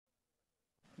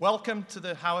Welcome to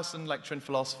the Howison Lecture in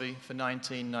Philosophy for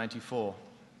 1994.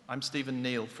 I'm Stephen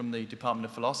Neal from the Department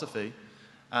of Philosophy,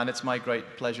 and it's my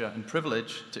great pleasure and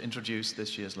privilege to introduce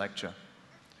this year's lecture.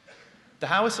 The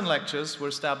Howison Lectures were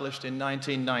established in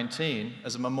 1919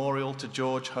 as a memorial to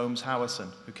George Holmes Howison,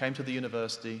 who came to the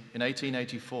university in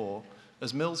 1884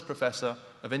 as Mills Professor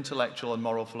of Intellectual and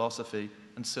Moral Philosophy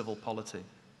and Civil Polity,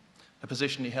 a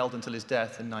position he held until his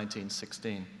death in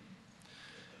 1916.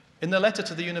 In their letter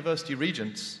to the university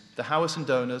regents, the Howison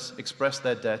donors expressed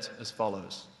their debt as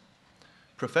follows.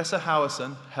 Professor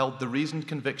Howison held the reasoned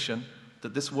conviction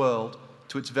that this world,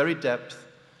 to its very depth,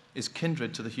 is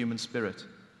kindred to the human spirit,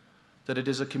 that it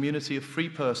is a community of free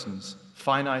persons,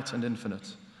 finite and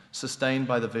infinite, sustained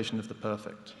by the vision of the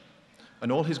perfect.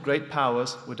 And all his great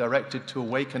powers were directed to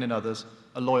awaken in others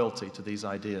a loyalty to these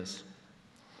ideas.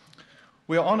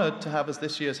 We are honored to have as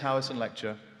this year's Howison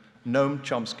Lecture Noam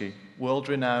Chomsky,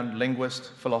 world-renowned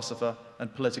linguist, philosopher,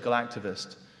 and political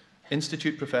activist,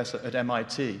 institute professor at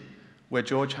MIT, where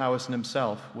George Howison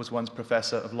himself was once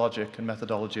professor of logic and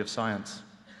methodology of science.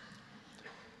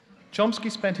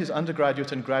 Chomsky spent his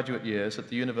undergraduate and graduate years at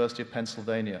the University of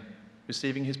Pennsylvania,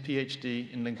 receiving his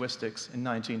PhD in linguistics in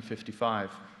 1955.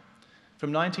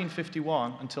 From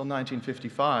 1951 until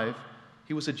 1955,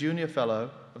 he was a junior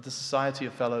fellow of the Society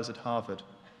of Fellows at Harvard.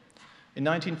 In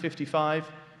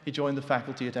 1955, he joined the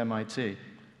faculty at MIT,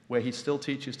 where he still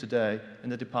teaches today in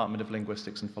the Department of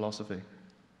Linguistics and Philosophy.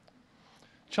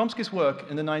 Chomsky's work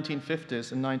in the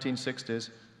 1950s and 1960s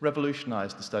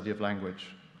revolutionized the study of language.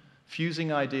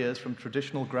 Fusing ideas from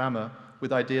traditional grammar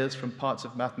with ideas from parts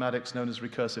of mathematics known as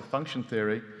recursive function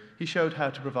theory, he showed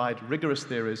how to provide rigorous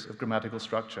theories of grammatical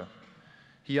structure.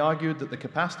 He argued that the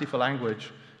capacity for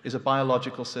language is a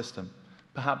biological system,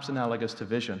 perhaps analogous to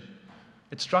vision,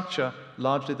 its structure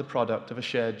largely the product of a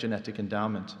shared genetic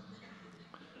endowment.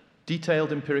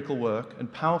 Detailed empirical work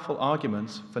and powerful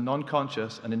arguments for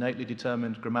non-conscious and innately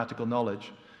determined grammatical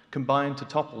knowledge combined to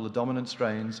topple the dominant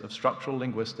strains of structural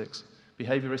linguistics,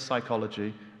 behaviorist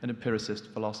psychology, and empiricist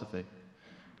philosophy.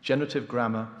 Generative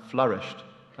grammar flourished,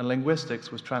 and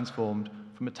linguistics was transformed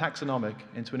from a taxonomic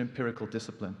into an empirical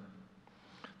discipline.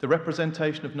 The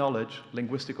representation of knowledge,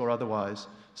 linguistic or otherwise,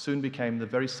 soon became the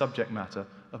very subject matter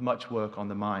of much work on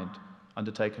the mind,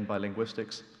 undertaken by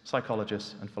linguistics,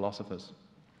 psychologists, and philosophers.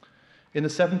 In the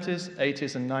 70s,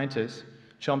 80s, and 90s,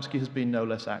 Chomsky has been no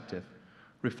less active,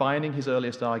 refining his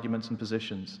earliest arguments and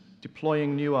positions,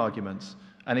 deploying new arguments,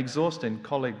 and exhausting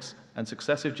colleagues and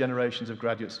successive generations of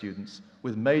graduate students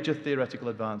with major theoretical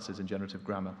advances in generative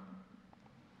grammar.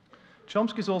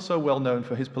 Chomsky is also well known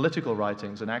for his political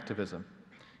writings and activism.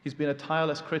 He's been a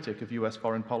tireless critic of US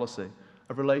foreign policy,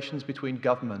 of relations between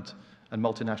government and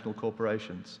multinational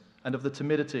corporations, and of the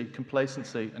timidity,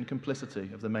 complacency, and complicity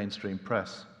of the mainstream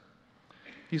press.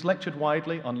 He's lectured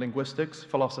widely on linguistics,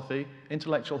 philosophy,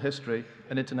 intellectual history,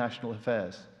 and international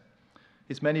affairs.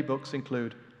 His many books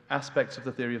include Aspects of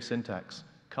the Theory of Syntax,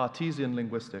 Cartesian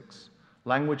Linguistics,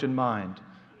 Language and Mind,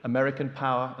 American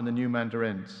Power and the New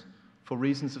Mandarins, For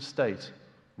Reasons of State,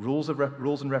 Rules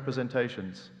and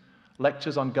Representations,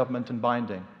 Lectures on Government and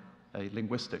Binding, a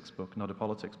linguistics book, not a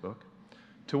politics book,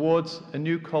 Towards a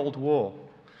New Cold War,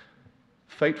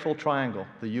 Fateful Triangle,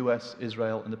 the US,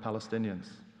 Israel, and the Palestinians,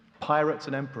 Pirates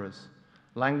and Emperors,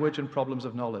 Language and Problems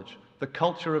of Knowledge, The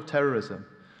Culture of Terrorism,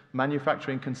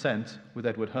 Manufacturing Consent with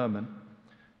Edward Herman,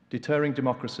 Deterring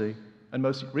Democracy, and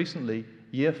most recently,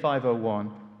 Year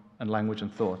 501 and Language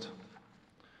and Thought.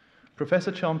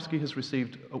 Professor Chomsky has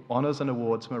received honors and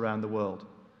awards from around the world.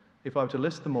 If I were to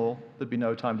list them all, there'd be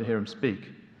no time to hear him speak,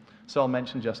 so I'll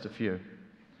mention just a few.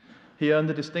 He earned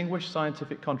the Distinguished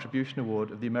Scientific Contribution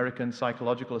Award of the American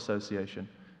Psychological Association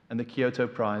and the Kyoto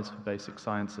Prize for Basic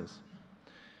Sciences.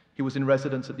 He was in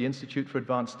residence at the Institute for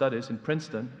Advanced Studies in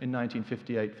Princeton in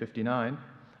 1958-59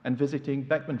 and visiting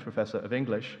Beckman Professor of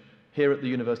English here at the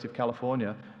University of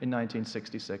California in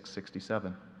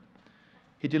 1966-67.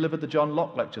 He delivered the John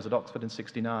Locke Lectures at Oxford in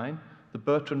 '69, the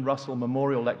Bertrand Russell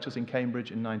Memorial Lectures in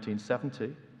Cambridge in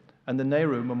 1970, and the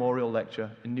Nehru Memorial Lecture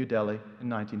in New Delhi in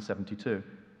 1972.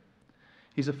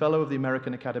 He's a Fellow of the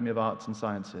American Academy of Arts and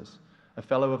Sciences, a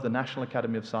Fellow of the National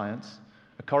Academy of Science,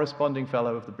 a corresponding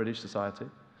Fellow of the British Society,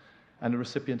 and a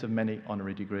recipient of many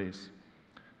honorary degrees.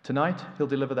 Tonight, he'll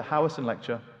deliver the Howison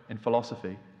Lecture in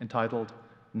Philosophy, entitled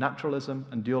Naturalism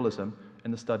and Dualism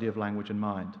in the Study of Language and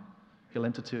Mind. He'll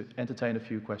entertain a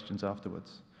few questions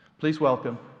afterwards. Please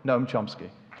welcome Noam Chomsky.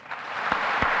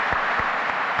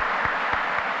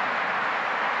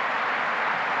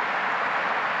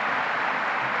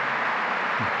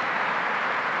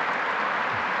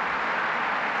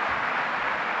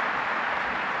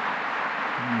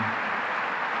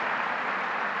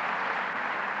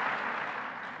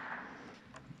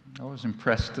 was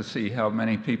impressed to see how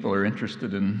many people are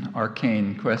interested in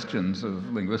arcane questions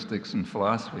of linguistics and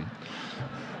philosophy.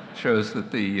 Shows that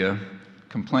the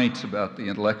complaints about the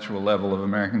intellectual level of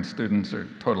American students are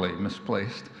totally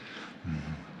misplaced.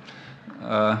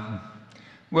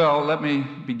 Well, let me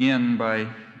begin by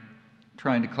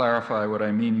trying to clarify what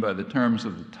I mean by the terms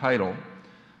of the title,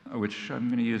 which I'm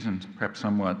going to use in perhaps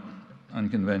somewhat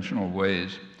unconventional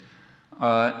ways.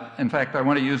 In fact, I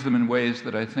want to use them in ways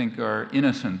that I think are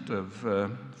innocent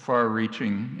of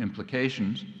far-reaching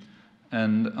implications.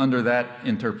 And under that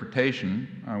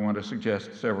interpretation, I want to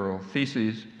suggest several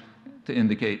theses to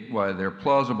indicate why they're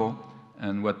plausible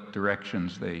and what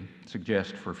directions they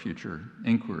suggest for future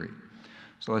inquiry.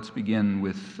 So let's begin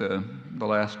with the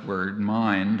last word,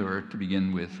 mind, or to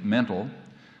begin with, mental.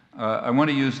 I want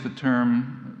to use the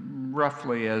term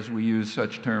roughly as we use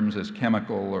such terms as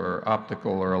chemical or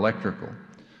optical or electrical.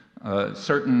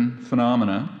 Certain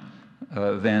phenomena,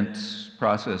 events,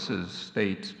 processes,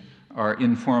 states, are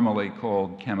informally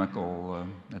called chemical,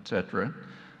 etc.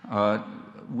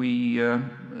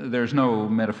 There's no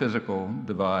metaphysical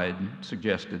divide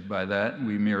suggested by that.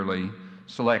 We merely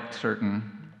select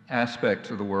certain aspects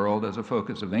of the world as a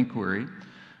focus of inquiry.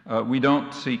 We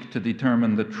don't seek to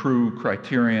determine the true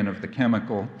criterion of the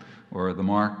chemical or the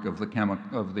mark of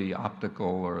the optical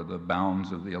or the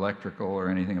bounds of the electrical or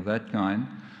anything of that kind.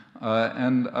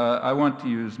 I want to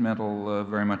use mental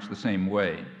very much the same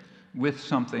way, with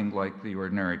something like the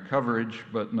ordinary coverage,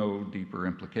 but no deeper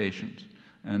implications.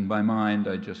 And by mind,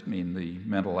 I just mean the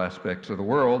mental aspects of the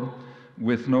world,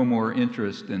 with no more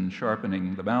interest in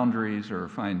sharpening the boundaries or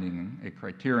finding a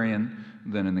criterion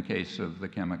than in the case of the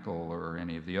chemical or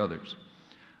any of the others.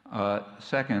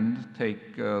 Second,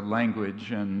 take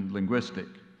language and linguistic.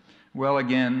 Well,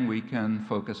 again, we can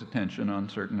focus attention on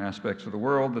certain aspects of the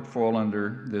world that fall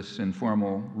under this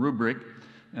informal rubric,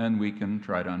 and we can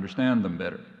try to understand them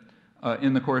better.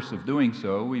 In the course of doing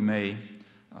so, we may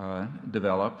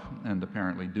develop, and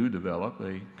apparently do develop,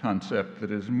 a concept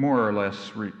that is more or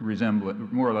less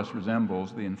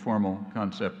resembles the informal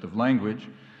concept of language,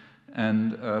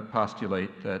 and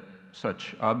postulate that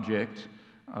such objects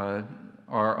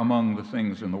are among the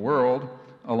things in the world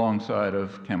alongside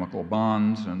of chemical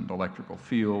bonds and electrical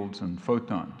fields and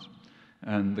photons.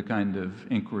 And the kind of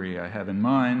inquiry I have in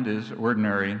mind is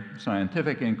ordinary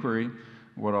scientific inquiry,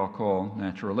 what I'll call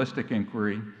naturalistic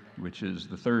inquiry, which is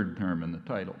the third term in the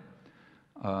title.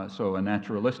 So a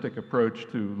naturalistic approach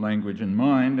to language and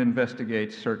mind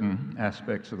investigates certain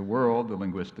aspects of the world, the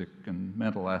linguistic and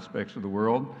mental aspects of the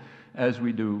world, as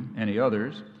we do any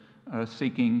others,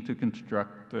 seeking to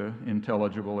construct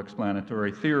intelligible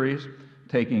explanatory theories,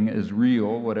 taking as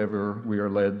real whatever we are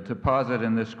led to posit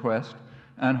in this quest,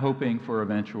 and hoping for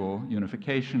eventual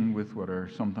unification with what are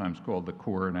sometimes called the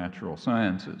core natural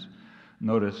sciences.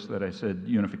 Notice that I said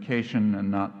unification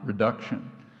and not reduction.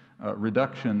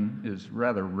 Reduction is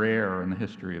rather rare in the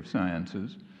history of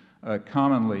sciences.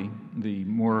 Commonly, the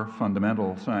more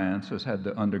fundamental science has had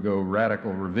to undergo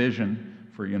radical revision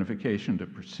for unification to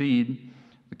proceed.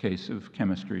 The case of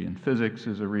chemistry and physics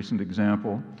is a recent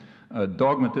example.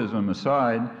 Dogmatism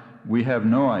aside, we have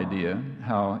no idea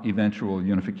how eventual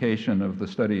unification of the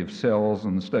study of cells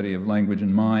and the study of language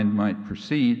and mind might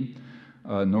proceed.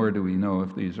 Nor do we know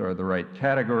if these are the right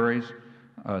categories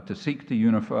to seek to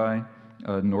unify,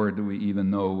 nor do we even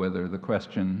know whether the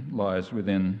question lies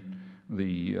within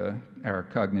our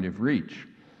cognitive reach.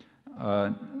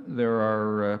 There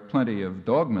are plenty of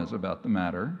dogmas about the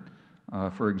matter.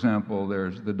 For example,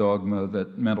 there's the dogma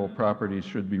that mental properties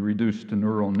should be reduced to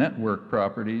neural network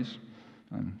properties.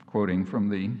 I'm quoting from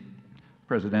the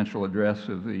presidential address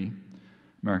of the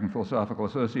American Philosophical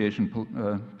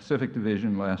Association Pacific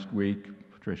Division last week,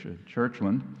 Patricia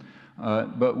Churchland.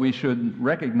 But we should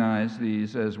recognize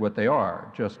these as what they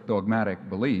are, just dogmatic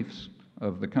beliefs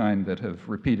of the kind that have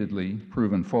repeatedly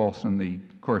proven false in the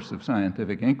course of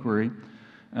scientific inquiry,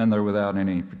 and they're without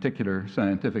any particular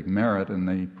scientific merit in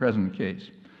the present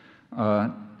case.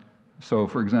 So,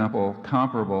 for example,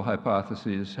 comparable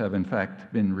hypotheses have in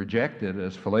fact been rejected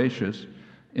as fallacious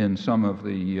in some of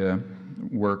the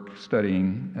work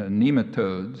studying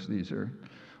nematodes. These are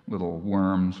little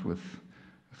worms with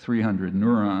 300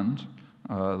 neurons.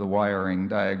 The wiring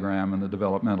diagram and the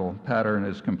developmental pattern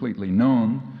is completely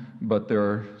known, but there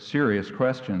are serious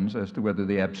questions as to whether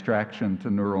the abstraction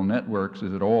to neural networks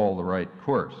is at all the right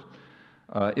course.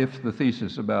 If the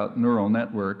thesis about neural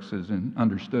networks is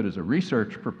understood as a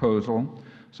research proposal,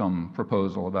 some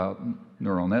proposal about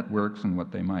neural networks and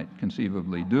what they might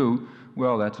conceivably do,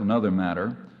 well, that's another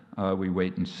matter. We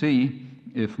wait and see.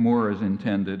 If more is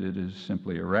intended, it is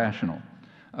simply irrational.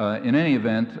 In any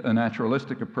event, a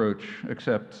naturalistic approach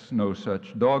accepts no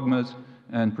such dogmas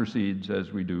and proceeds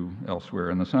as we do elsewhere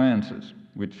in the sciences,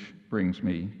 which brings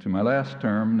me to my last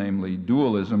term, namely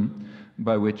dualism,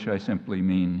 by which I simply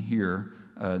mean here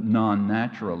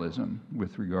non-naturalism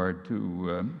with regard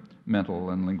to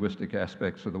mental and linguistic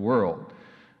aspects of the world.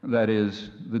 That is,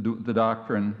 the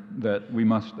doctrine that we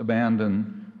must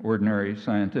abandon ordinary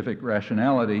scientific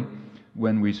rationality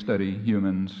when we study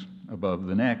humans above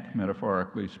the neck,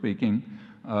 metaphorically speaking,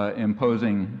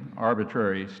 imposing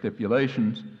arbitrary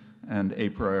stipulations and a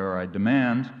priori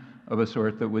demands of a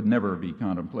sort that would never be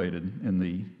contemplated in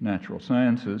the natural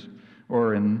sciences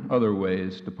or in other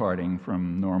ways departing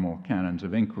from normal canons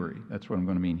of inquiry. That's what I'm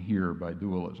going to mean here by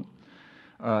dualism.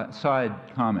 Side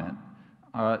comment.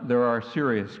 There are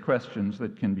serious questions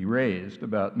that can be raised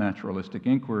about naturalistic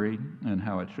inquiry and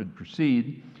how it should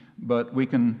proceed, but we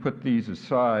can put these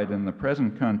aside in the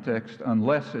present context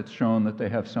unless it's shown that they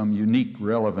have some unique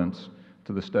relevance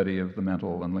to the study of the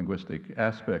mental and linguistic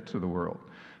aspects of the world.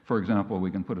 For example, we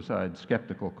can put aside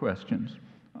skeptical questions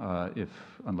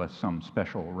unless some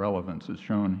special relevance is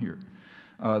shown here.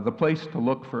 The place to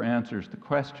look for answers to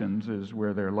questions is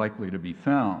where they're likely to be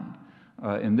found.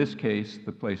 In this case,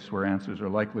 the place where answers are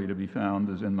likely to be found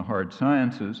is in the hard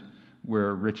sciences,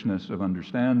 where richness of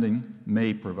understanding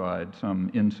may provide some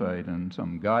insight and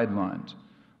some guidelines.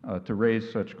 To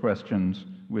raise such questions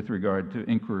with regard to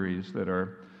inquiries that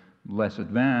are less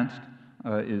advanced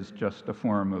is just a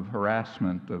form of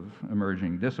harassment of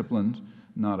emerging disciplines,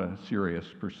 not a serious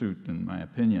pursuit in my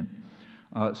opinion.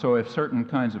 So if certain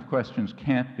kinds of questions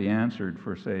can't be answered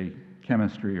for, say,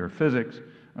 chemistry or physics,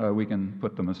 we can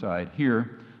put them aside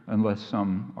here unless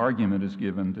some argument is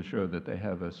given to show that they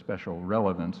have a special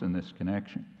relevance in this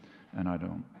connection. And I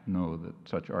don't know that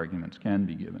such arguments can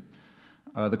be given.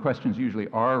 The questions usually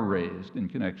are raised in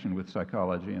connection with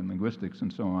psychology and linguistics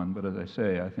and so on, but as I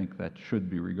say, I think that should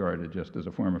be regarded just as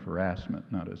a form of harassment,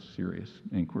 not as serious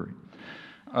inquiry.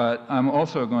 I'm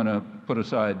also going to put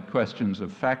aside questions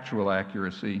of factual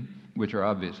accuracy, which are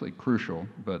obviously crucial,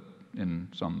 but in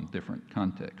some different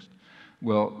context.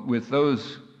 Well, with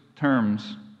those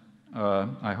terms,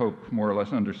 I hope more or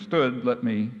less understood, let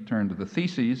me turn to the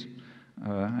theses.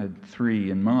 I had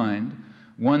three in mind.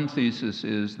 One thesis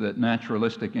is that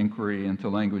naturalistic inquiry into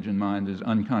language and mind is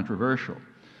uncontroversial,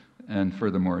 and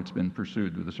furthermore, it's been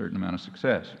pursued with a certain amount of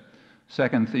success.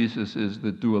 Second thesis is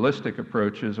that dualistic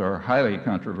approaches are highly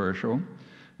controversial,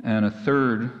 and a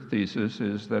third thesis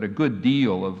is that a good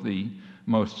deal of the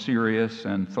most serious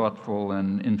and thoughtful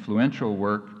and influential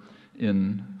work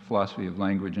in philosophy of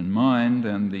language and mind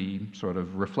and the sort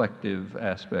of reflective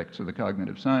aspects of the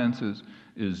cognitive sciences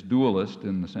is dualist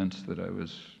in the sense that I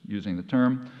was using the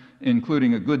term,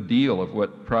 including a good deal of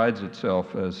what prides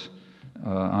itself as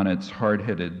on its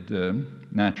hard-headed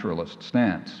naturalist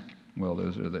stance. Well,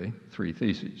 those are the three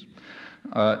theses.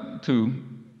 To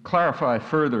clarify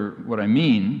further what I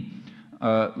mean,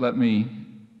 let me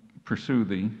pursue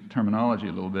the terminology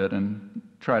a little bit and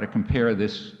try to compare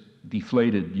this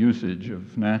deflated usage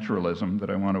of naturalism that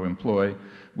I want to employ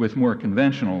with more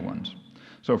conventional ones.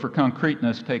 So for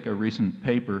concreteness, take a recent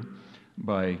paper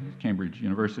by Cambridge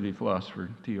University philosopher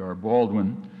T.R.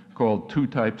 Baldwin called Two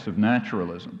Types of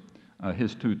Naturalism.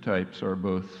 His two types are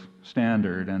both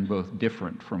standard and both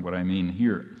different from what I mean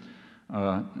here.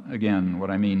 Again, what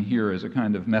I mean here is a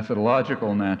kind of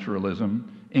methodological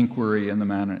naturalism, inquiry in the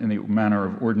manner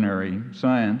of ordinary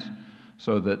science,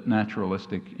 so that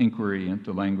naturalistic inquiry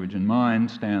into language and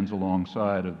mind stands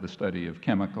alongside of the study of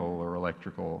chemical or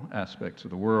electrical aspects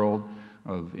of the world,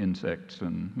 of insects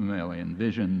and mammalian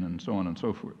vision, and so on and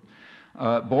so forth.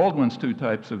 Baldwin's two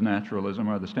types of naturalism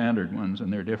are the standard ones,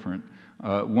 and they're different.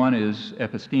 One is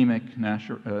epistemic,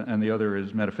 and the other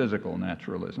is metaphysical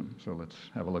naturalism. So let's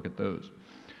have a look at those.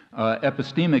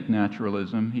 Epistemic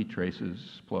naturalism, he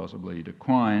traces plausibly to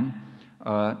Quine.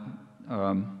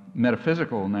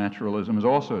 Metaphysical naturalism is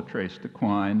also traced to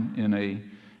Quine in a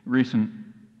recent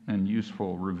and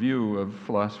useful review of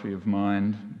philosophy of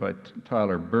mind by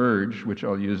Tyler Burge, which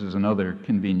I'll use as another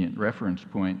convenient reference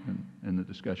point in the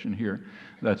discussion here.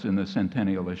 That's in the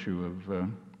centennial issue of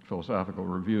Philosophical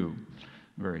Review.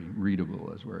 Very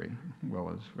readable as well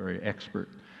as very expert.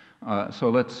 So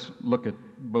let's look at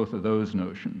both of those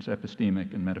notions,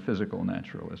 epistemic and metaphysical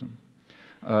naturalism.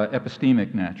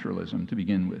 Epistemic naturalism to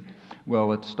begin with. Well,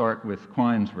 let's start with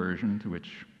Quine's version, to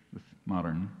which the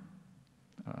modern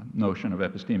notion of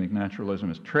epistemic naturalism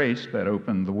is traced, that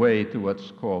opened the way to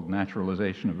what's called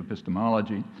naturalization of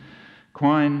epistemology.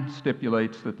 Quine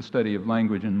stipulates that the study of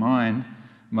language and mind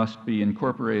must be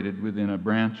incorporated within a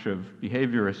branch of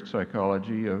behaviorist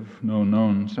psychology of no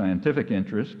known scientific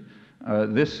interest,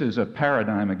 This is a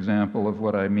paradigm example of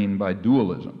what I mean by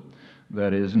dualism.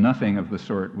 That is, nothing of the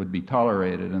sort would be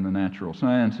tolerated in the natural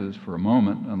sciences for a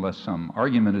moment unless some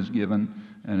argument is given,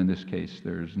 and in this case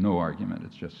there's no argument,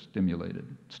 it's just stipulated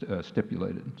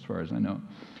as far as I know.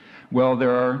 Well,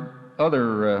 there are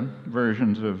other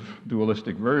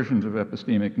dualistic versions of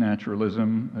epistemic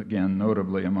naturalism, again,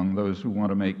 notably among those who want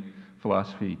to make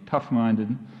philosophy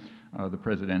tough-minded. The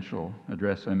presidential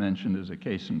address I mentioned is a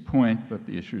case in point, but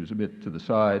the issue is a bit to the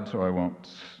side, so I won't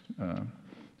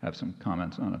have some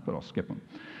comments on it, but I'll skip them.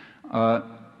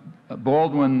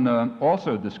 Baldwin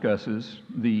also discusses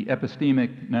the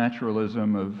epistemic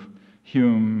naturalism of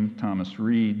Hume, Thomas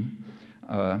Reid,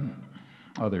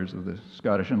 others of the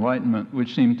Scottish Enlightenment,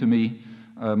 which seem to me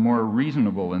more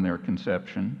reasonable in their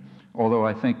conception, although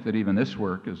I think that even this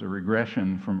work is a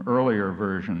regression from earlier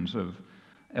versions of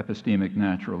epistemic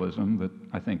naturalism that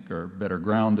I think are better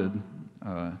grounded,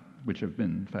 which have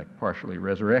been, in fact, partially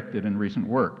resurrected in recent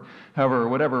work. However,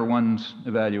 whatever one's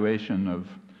evaluation of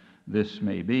this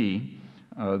may be,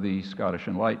 the Scottish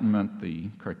Enlightenment, the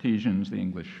Cartesians, the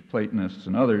English Platonists,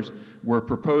 and others were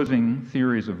proposing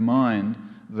theories of mind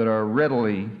that are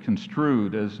readily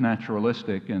construed as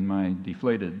naturalistic in my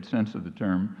deflated sense of the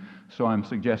term, so I'm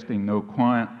suggesting no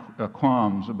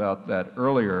qualms about that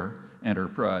earlier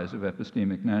enterprise of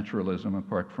epistemic naturalism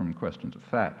apart from questions of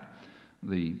fact.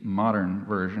 The modern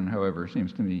version, however,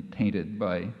 seems to me tainted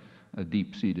by a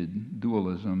deep-seated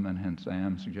dualism, and hence I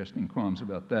am suggesting qualms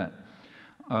about that.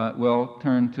 Well,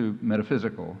 turn to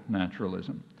metaphysical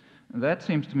naturalism. That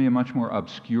seems to me a much more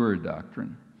obscure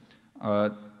doctrine.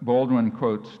 Baldwin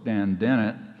quotes Dan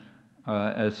Dennett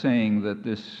as saying that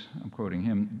this, I'm quoting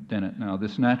him, Dennett now,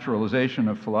 this naturalization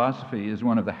of philosophy is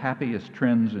one of the happiest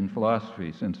trends in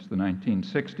philosophy since the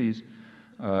 1960s,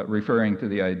 referring to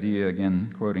the idea,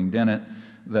 again quoting Dennett,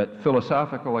 that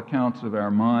philosophical accounts of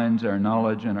our minds, our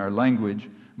knowledge, and our language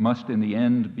must in the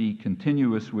end be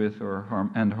continuous with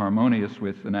and harmonious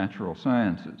with the natural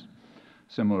sciences.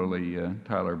 Similarly,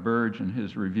 Tyler Burge, in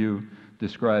his review,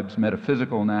 describes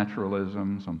metaphysical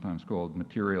naturalism, sometimes called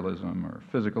materialism or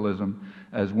physicalism,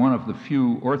 as one of the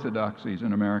few orthodoxies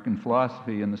in American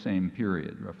philosophy in the same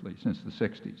period, roughly since the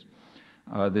 60s.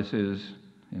 This is,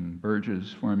 in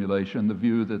Burge's formulation, the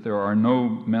view that there are no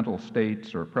mental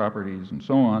states or properties and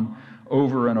so on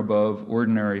over and above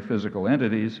ordinary physical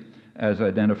entities as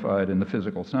identified in the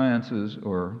physical sciences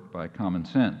or by common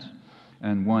sense.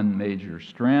 And one major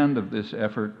strand of this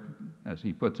effort, as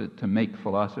he puts it, to make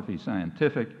philosophy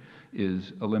scientific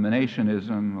is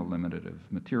eliminationism, eliminative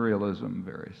materialism,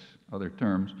 various other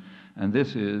terms. And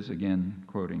this is, again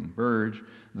quoting Burge,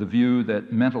 the view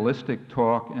that mentalistic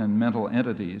talk and mental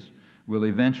entities will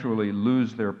eventually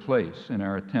lose their place in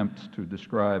our attempts to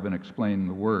describe and explain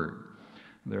the world.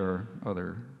 There are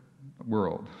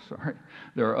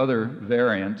other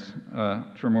variants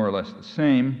which are more or less the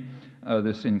same.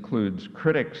 This includes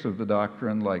critics of the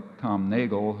doctrine like Tom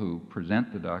Nagel, who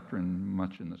present the doctrine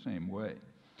much in the same way.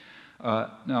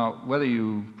 Now, whether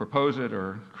you propose it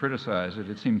or criticize it,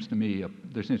 there seems to me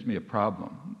a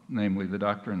problem. Namely, the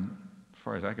doctrine, as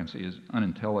far as I can see, is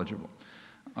unintelligible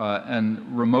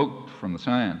and remote from the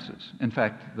sciences. In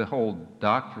fact, the whole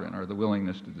doctrine, or the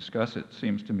willingness to discuss it,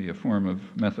 seems to me a form of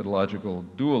methodological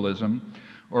dualism,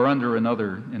 or under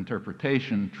another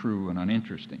interpretation, true and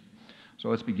uninteresting. So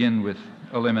let's begin with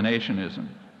eliminationism.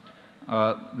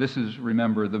 This is,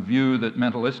 remember, the view that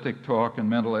mentalistic talk and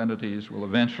mental entities will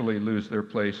eventually lose their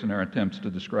place in our attempts to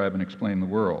describe and explain the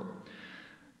world.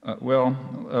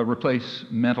 Replace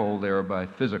mental there by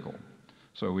physical.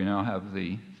 So we now have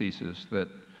the thesis that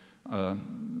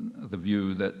the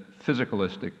view that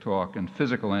physicalistic talk and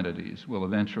physical entities will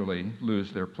eventually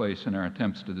lose their place in our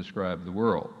attempts to describe the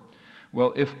world.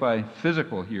 Well, if by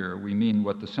physical here we mean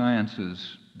what the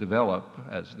sciences develop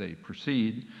as they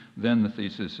proceed, then the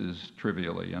thesis is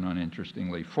trivially and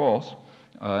uninterestingly false,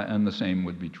 and the same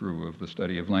would be true of the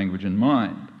study of language and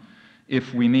mind.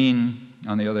 If we mean,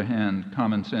 on the other hand,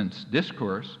 common sense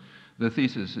discourse, the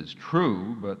thesis is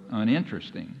true but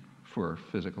uninteresting for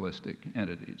physicalistic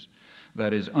entities.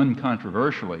 That is,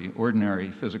 uncontroversially, ordinary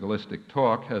physicalistic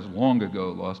talk has long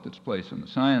ago lost its place in the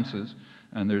sciences,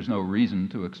 and there's no reason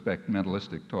to expect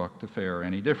mentalistic talk to fare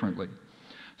any differently.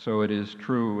 So it is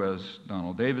true, as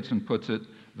Donald Davidson puts it,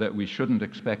 that we shouldn't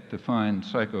expect to find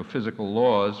psychophysical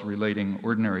laws relating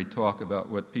ordinary talk about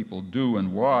what people do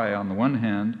and why on the one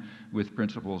hand, with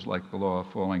principles like the law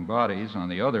of falling bodies on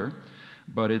the other.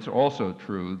 But it's also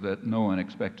true that no one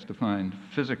expects to find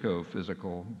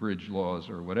physical bridge laws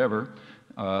or whatever,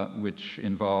 which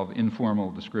involve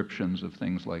informal descriptions of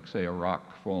things like, say, a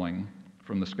rock falling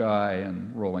from the sky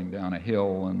and rolling down a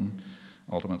hill and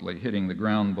ultimately hitting the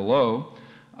ground below.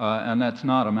 And that's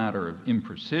not a matter of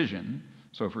imprecision.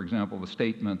 So, for example, the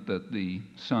statement that the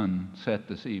sun set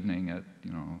this evening at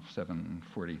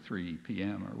 7:43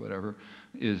 p.m. or whatever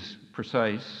is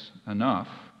precise enough,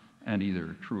 and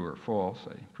either true or false.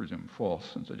 I presume false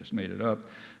since I just made it up.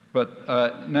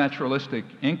 But naturalistic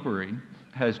inquiry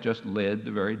has just led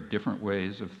to very different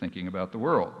ways of thinking about the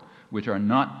world, which are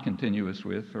not continuous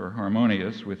with or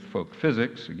harmonious with folk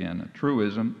physics, again, a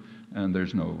truism, and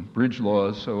there's no bridge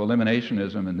laws, so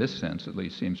eliminationism in this sense at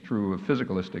least seems true of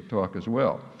physicalistic talk as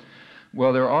well.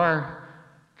 Well, there are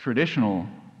traditional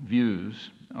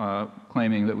views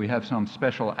claiming that we have some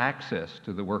special access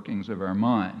to the workings of our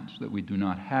minds that we do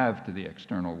not have to the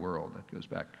external world. That goes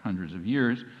back hundreds of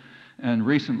years. And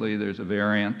recently there's a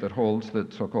variant that holds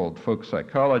that so-called folk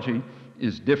psychology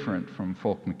is different from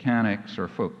folk mechanics or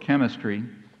folk chemistry,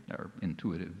 or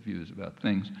intuitive views about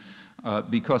things,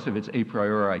 because of its a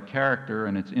priori character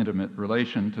and its intimate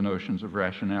relation to notions of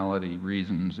rationality,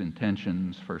 reasons,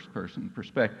 intentions, first-person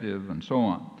perspective, and so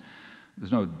on.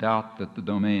 There's no doubt that the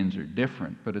domains are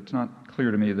different, but it's not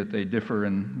clear to me that they differ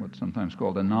in what's sometimes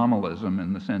called anomalism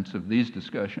in the sense of these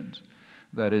discussions.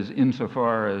 That is,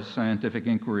 insofar as scientific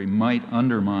inquiry might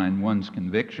undermine one's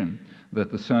conviction that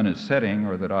the sun is setting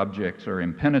or that objects are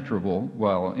impenetrable,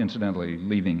 while incidentally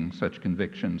leaving such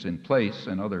convictions in place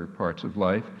in other parts of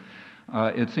life,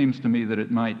 it seems to me that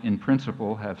it might, in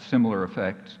principle, have similar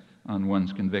effects on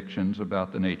one's convictions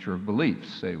about the nature of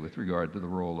beliefs, say with regard to the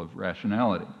role of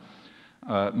rationality.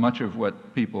 Much of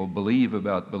what people believe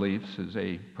about beliefs is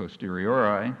a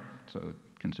posteriori, so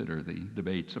consider the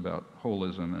debates about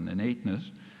holism and innateness,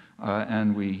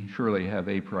 and we surely have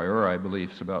a priori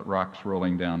beliefs about rocks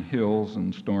rolling down hills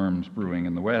and storms brewing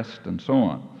in the west and so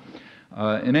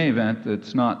on. In any event,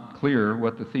 it's not clear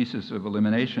what the thesis of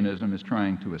eliminationism is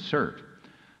trying to assert,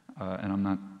 and I'm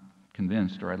not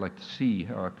convinced, or I'd like to see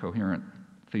how a coherent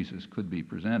thesis could be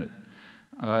presented.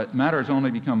 Matters only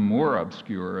become more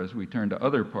obscure as we turn to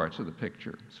other parts of the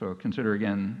picture. So consider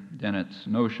again Dennett's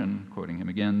notion, quoting him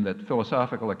again, that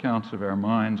philosophical accounts of our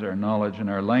minds, our knowledge, and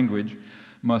our language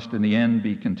must in the end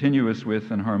be continuous with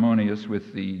and harmonious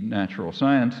with the natural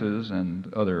sciences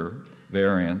and other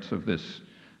variants of this,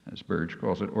 as Berge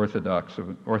calls it,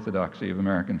 orthodoxy of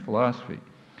American philosophy.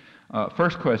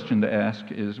 First question to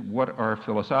ask is, what are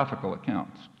philosophical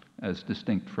accounts as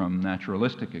distinct from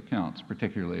naturalistic accounts,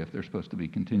 particularly if they're supposed to be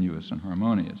continuous and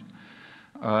harmonious?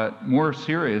 More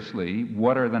seriously,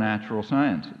 what are the natural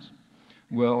sciences?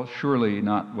 Well, surely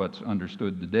not what's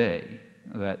understood today.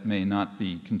 That may not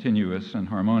be continuous and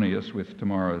harmonious with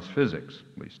tomorrow's physics,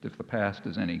 at least if the past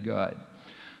is any guide.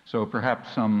 So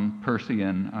perhaps some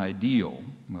Persian ideal,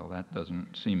 well, that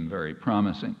doesn't seem very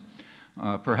promising.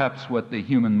 Perhaps what the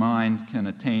human mind can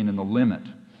attain in the limit.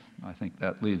 I think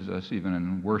that leaves us even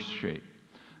in worse shape.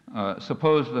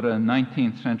 Suppose that a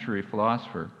 19th century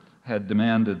philosopher had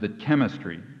demanded that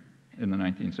chemistry, in the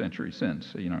 19th century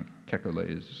sense,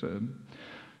 Kekulé's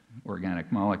organic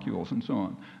molecules and so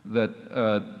on,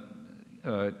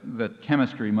 that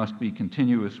chemistry must be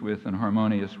continuous with and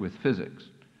harmonious with physics.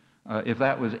 If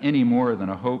that was any more than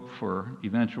a hope for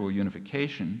eventual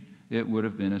unification, it would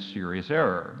have been a serious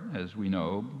error. As we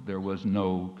know, there was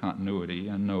no continuity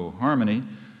and no harmony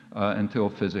until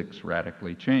physics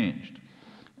radically changed.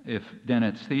 If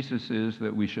Dennett's thesis is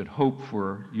that we should hope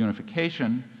for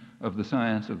unification of the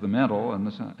science of the mental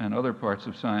and other parts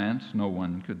of science, no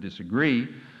one could disagree,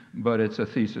 but it's a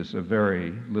thesis of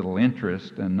very little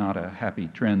interest and not a happy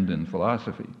trend in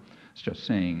philosophy. It's just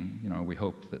saying, we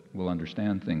hope that we'll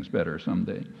understand things better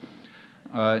someday.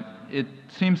 It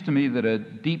seems to me that a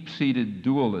deep-seated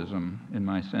dualism, in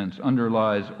my sense,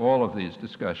 underlies all of these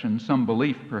discussions, some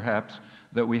belief, perhaps,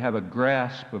 that we have a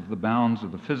grasp of the bounds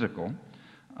of the physical,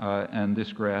 and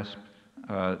this grasp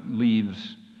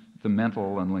leaves the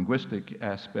mental and linguistic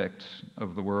aspects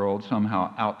of the world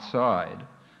somehow outside,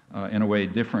 in a way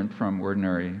different from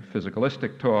ordinary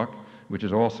physicalistic talk, which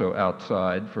is also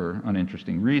outside for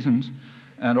uninteresting reasons,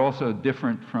 and also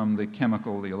different from the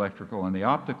chemical, the electrical, and the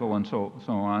optical, and so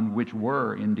on, which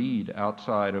were indeed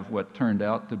outside of what turned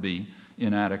out to be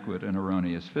inadequate and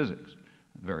erroneous physics,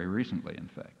 very recently, in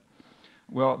fact.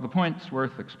 Well, the point's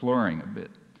worth exploring a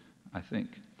bit, I think.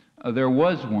 There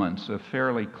was once a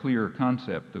fairly clear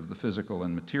concept of the physical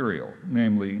and material,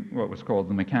 namely what was called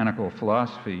the mechanical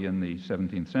philosophy in the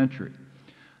 17th century.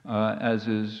 As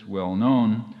is well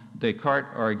known, Descartes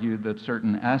argued that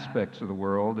certain aspects of the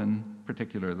world, in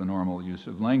particular the normal use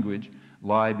of language,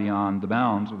 lie beyond the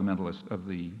bounds of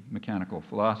the mechanical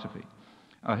philosophy.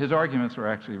 His arguments were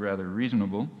actually rather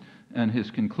reasonable, and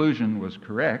his conclusion was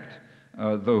correct,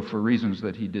 though for reasons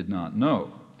that he did not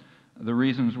know. The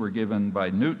reasons were given by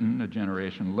Newton a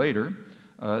generation later.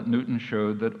 Newton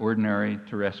showed that ordinary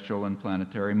terrestrial and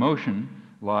planetary motion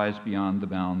lies beyond the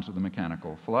bounds of the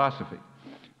mechanical philosophy.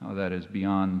 That is,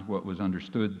 beyond what was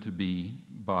understood to be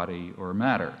body or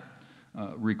matter.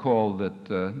 Recall that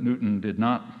Newton did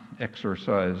not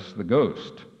exorcise the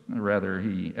ghost, rather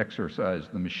he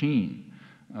exorcised the machine.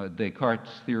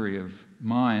 Descartes' theory of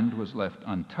mind was left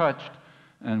untouched,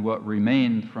 and what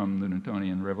remained from the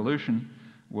Newtonian revolution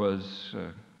was,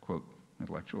 quote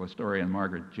intellectual historian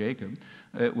Margaret Jacob,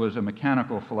 it was a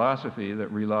mechanical philosophy that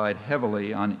relied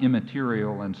heavily on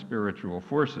immaterial and spiritual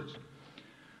forces.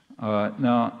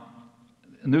 Now,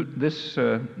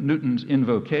 Newton's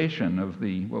invocation of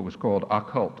the what was called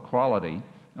occult quality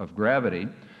of gravity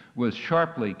was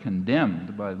sharply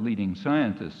condemned by leading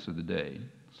scientists of the day.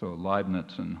 So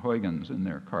Leibniz and Huygens, in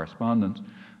their correspondence,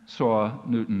 saw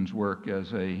Newton's work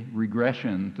as a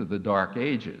regression to the Dark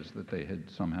Ages that they had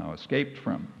somehow escaped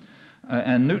from.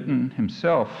 And Newton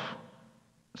himself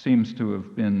seems to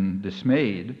have been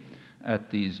dismayed at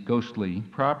these ghostly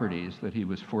properties that he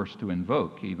was forced to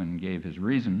invoke. He even gave his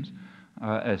reasons.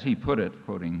 As he put it,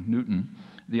 quoting Newton,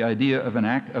 the idea of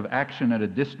action at a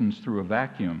distance through a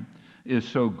vacuum is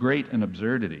so great an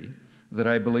absurdity that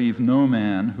I believe no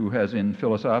man who has in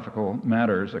philosophical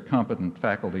matters a competent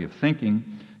faculty of thinking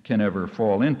can ever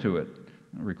fall into it.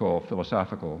 Recall,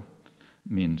 philosophical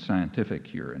means scientific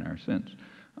here in our sense.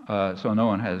 So no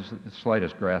one has the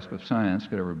slightest grasp of science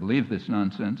could ever believe this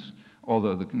nonsense,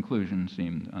 although the conclusion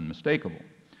seemed unmistakable.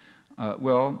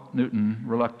 Well, Newton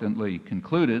reluctantly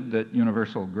concluded that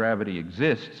universal gravity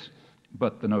exists,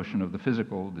 but the notion of the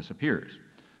physical disappears.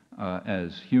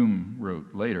 As Hume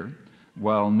wrote later,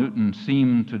 while Newton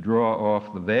seemed to draw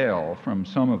off the veil from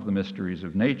some of the mysteries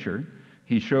of nature,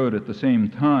 he showed at the same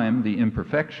time the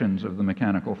imperfections of the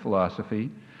mechanical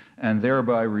philosophy and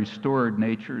thereby restored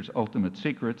nature's ultimate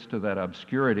secrets to that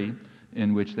obscurity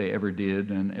in which they ever did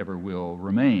and ever will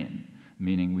remain,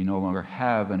 meaning we no longer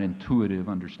have an intuitive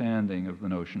understanding of the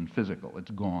notion physical.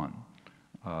 It's gone,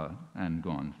 and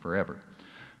gone forever.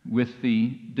 With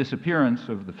the disappearance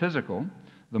of the physical,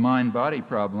 the mind-body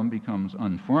problem becomes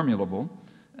unformulable,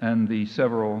 and the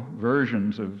several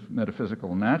versions of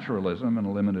metaphysical naturalism and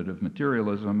eliminative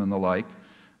materialism and the like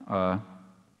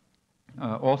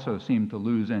also seem to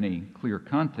lose any clear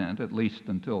content, at least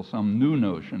until some new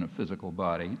notion of physical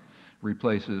body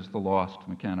replaces the lost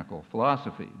mechanical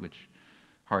philosophy, which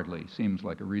hardly seems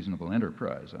like a reasonable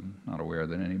enterprise. I'm not aware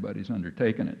that anybody's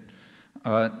undertaken it.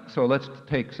 So let's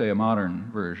take, say, a modern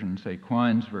version, say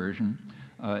Quine's version,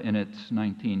 in its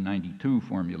 1992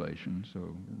 formulation,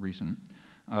 so recent.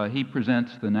 He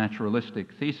presents the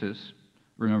naturalistic thesis.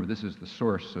 Remember, this is the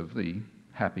source of the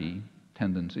happy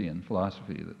tendency in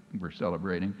philosophy that we're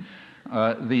celebrating.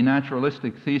 The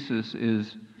naturalistic thesis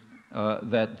is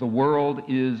that the world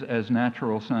is as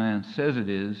natural science says it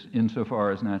is,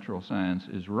 insofar as natural science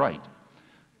is right.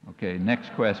 Okay,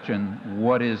 next question,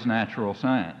 what is natural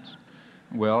science?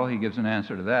 Well, he gives an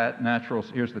answer to that.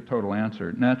 Here's the total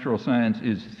answer. Natural science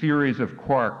is theories of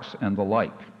quarks and the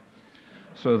like.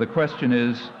 So the question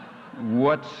is,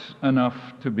 what's enough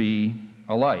to be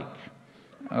alike,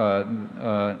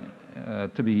 to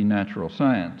be natural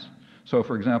science? So,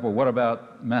 for example, what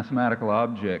about mathematical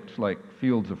objects like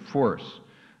fields of force,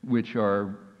 which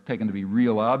are taken to be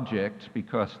real objects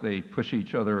because they push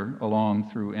each other along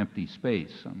through empty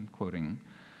space? I'm quoting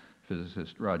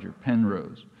physicist Roger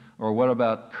Penrose. Or what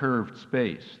about curved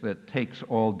space that takes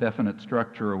all definite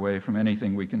structure away from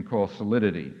anything we can call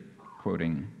solidity?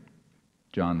 Quoting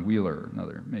John Wheeler,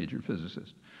 another major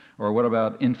physicist. Or what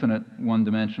about infinite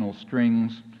one-dimensional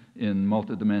strings in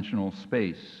multidimensional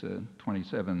space,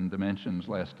 27 dimensions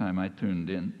last time I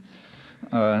tuned in.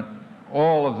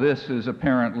 All of this is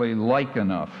apparently like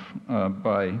enough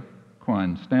by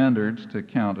Quine standards to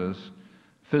count as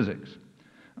physics.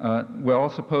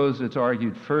 Well, suppose it's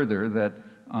argued further that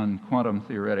on quantum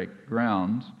theoretic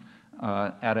grounds,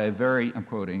 at a very, I'm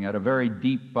quoting, at a very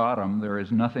deep bottom, there is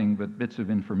nothing but bits of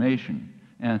information,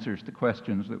 answers to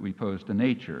questions that we pose to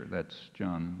nature. That's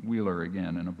John Wheeler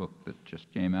again in a book that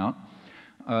just came out.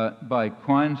 By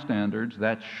Quine standards,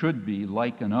 that should be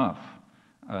like enough,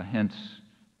 hence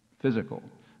physical.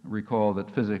 Recall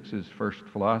that physics is first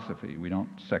philosophy. We don't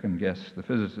second guess the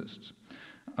physicists.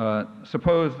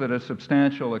 Suppose that a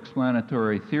substantial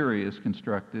explanatory theory is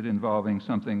constructed involving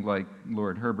something like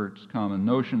Lord Herbert's common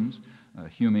notions,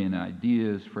 Humean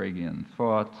ideas, Fregean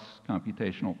thoughts,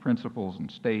 computational principles and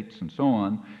states, and so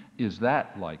on. Is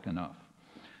that like enough?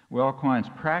 Well, Quine's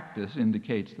practice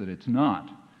indicates that it's not.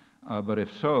 But if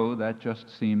so, that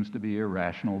just seems to be a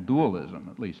rational dualism,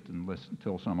 at least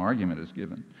until some argument is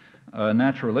given. A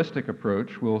naturalistic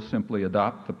approach will simply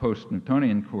adopt the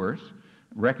post-Newtonian course,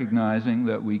 recognizing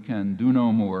that we can do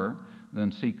no more than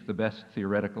seek the best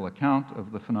theoretical account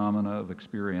of the phenomena of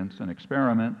experience and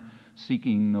experiment,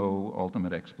 seeking no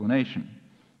ultimate explanation.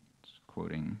 It's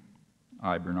quoting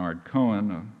I. Bernard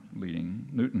Cohen, a leading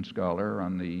Newton scholar,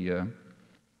 on the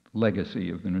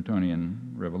legacy of the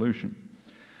Newtonian revolution.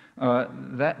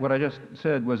 What I just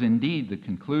said was indeed the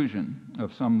conclusion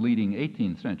of some leading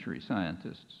 18th century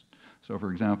scientists. So,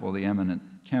 for example, the eminent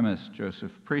chemist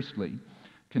Joseph Priestley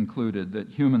concluded that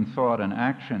human thought and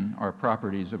action are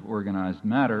properties of organized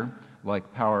matter,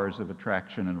 like powers of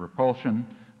attraction and repulsion,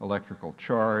 electrical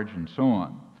charge, and so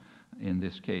on. In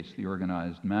this case, the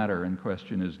organized matter in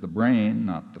question is the brain,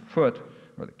 not the foot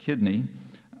or the kidney.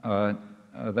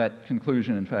 That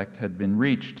conclusion, in fact, had been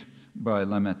reached by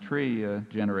Lemaître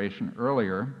a generation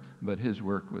earlier, but his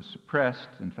work was suppressed.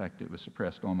 In fact, it was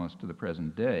suppressed almost to the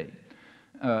present day.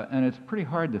 And it's pretty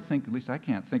hard to think, at least I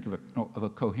can't think of a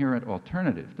coherent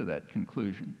alternative to that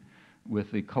conclusion.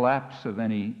 With the collapse of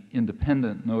any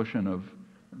independent notion of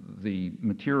the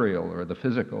material or the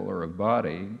physical or of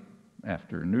body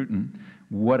after Newton,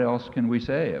 what else can we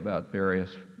say about various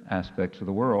aspects of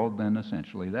the world than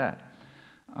essentially that?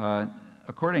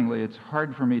 Accordingly, it's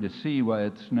hard for me to see why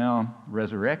it's now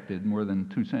resurrected more than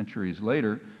 2 centuries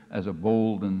later as a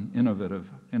bold and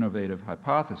innovative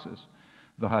hypothesis.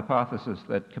 The hypothesis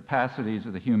that capacities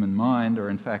of the human mind are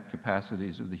in fact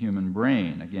capacities of the human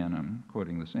brain. Again, I'm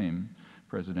quoting the same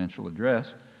presidential address.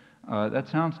 That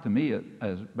sounds to me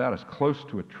about as close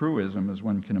to a truism as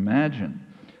one can imagine,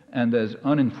 and as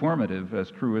uninformative as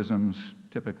truisms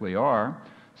typically are,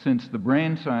 since the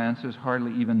brain sciences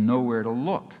hardly even know where to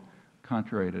look,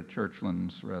 contrary to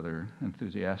Churchland's rather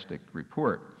enthusiastic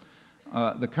report.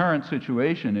 The current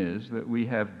situation is that we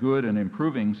have good and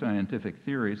improving scientific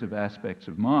theories of aspects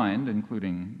of mind,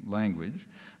 including language,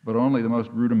 but only the most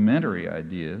rudimentary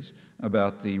ideas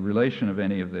about the relation of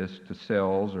any of this to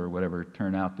cells or whatever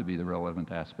turn out to be the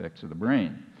relevant aspects of the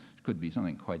brain. It could be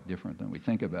something quite different than we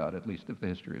think about, at least if the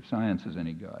history of science is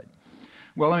any guide.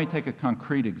 Well, let me take a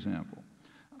concrete example.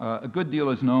 A good deal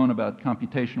is known about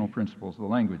computational principles of the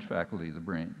language faculty of the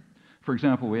brain. For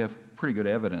example, we have pretty good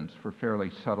evidence for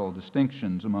fairly subtle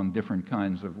distinctions among different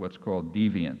kinds of what's called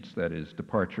deviance, that is,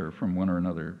 departure from one or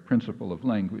another principle of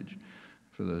language.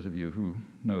 For those of you who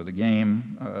know the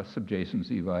game,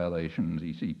 subjacency violations,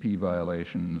 ECP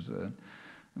violations,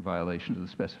 violations of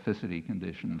the specificity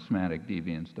condition, semantic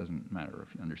deviance, doesn't matter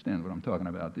if you understand what I'm talking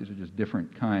about. These are just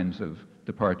different kinds of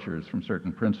departures from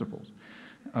certain principles.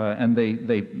 And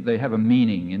they have a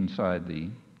meaning inside the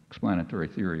explanatory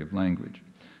theory of language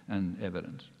and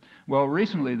evidence. Well,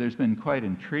 recently there's been quite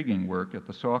intriguing work at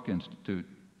the Salk Institute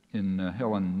in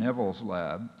Helen Neville's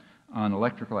lab on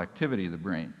electrical activity of the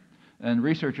brain. And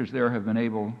researchers there have been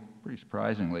able, pretty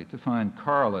surprisingly, to find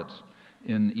correlates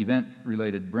in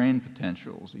event-related brain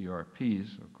potentials,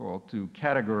 ERPs are called, to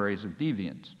categories of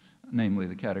deviance, namely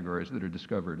the categories that are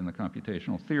discovered in the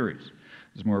computational theories.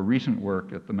 There's more recent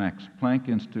work at the Max Planck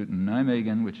Institute in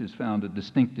Nijmegen, which has found a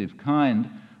distinctive kind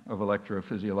of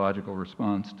electrophysiological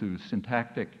response to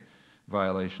syntactic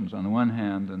violations on the one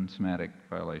hand and semantic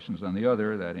violations on the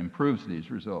other that improves these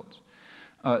results.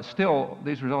 Still,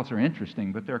 these results are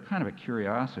interesting, but they're kind of a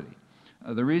curiosity.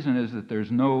 The reason is that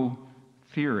there's no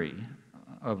theory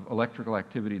of electrical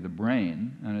activity of the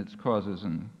brain and its causes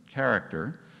and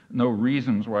character, no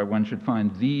reasons why one should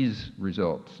find these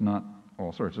results, not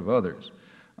all sorts of others.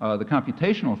 The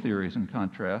computational theories, in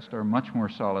contrast, are much more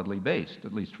solidly based,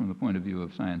 at least from the point of view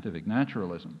of scientific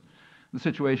naturalism. The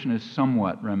situation is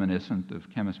somewhat reminiscent of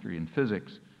chemistry and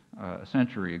physics a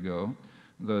century ago,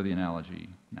 though the analogy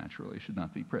naturally should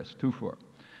not be pressed too far.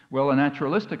 Well, a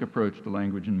naturalistic approach to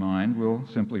language and mind will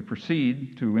simply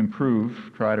proceed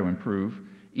to try to improve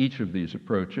each of these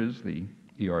approaches, the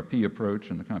ERP approach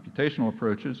and the computational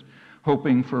approaches,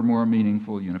 hoping for more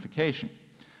meaningful unification.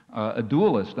 A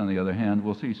dualist, on the other hand,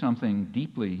 will see something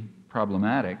deeply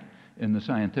problematic in the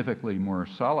scientifically more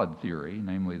solid theory,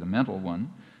 namely the mental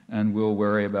one, and will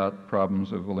worry about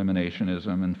problems of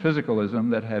eliminationism and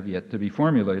physicalism that have yet to be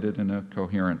formulated in a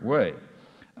coherent way.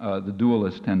 The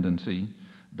dualist tendency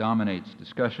dominates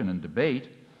discussion and debate,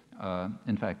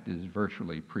 in fact is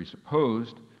virtually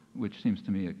presupposed, which seems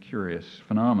to me a curious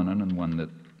phenomenon and one that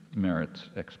merits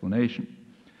explanation.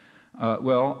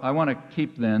 Well, I want to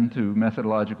keep then to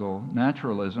methodological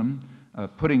naturalism,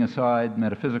 putting aside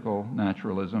metaphysical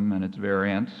naturalism and its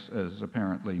variants as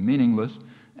apparently meaningless,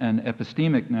 and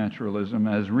epistemic naturalism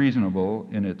as reasonable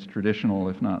in its traditional,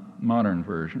 if not modern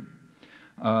version.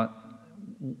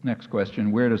 Next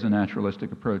question, where does a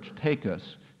naturalistic approach take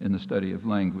us in the study of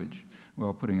language?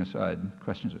 well, putting aside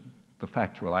questions of the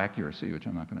factual accuracy, which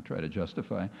I'm not going to try to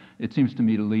justify, it seems to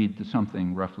me to lead to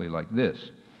something roughly like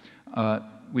this.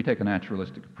 We take a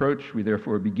naturalistic approach. We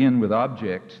therefore begin with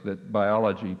objects that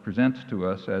biology presents to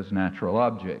us as natural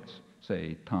objects,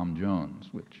 say Tom Jones,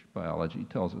 which biology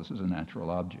tells us is a natural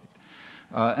object.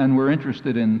 And we're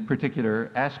interested in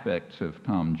particular aspects of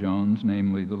Tom Jones,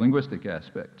 namely the linguistic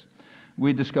aspects.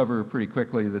 We discover pretty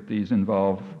quickly that these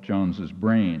involve Jones's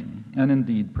brain, and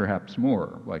indeed perhaps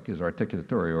more, like his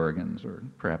articulatory organs or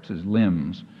perhaps his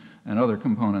limbs and other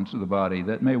components of the body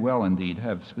that may well indeed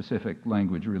have specific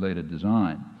language-related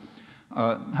design.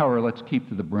 However, let's keep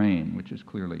to the brain, which is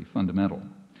clearly fundamental.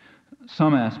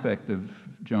 Some aspect of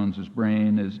Jones's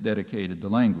brain is dedicated to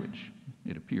language,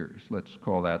 it appears. Let's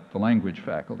call that the language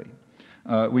faculty.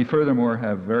 We furthermore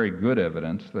have very good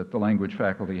evidence that the language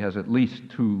faculty has at least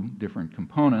two different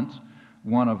components,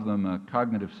 one of them a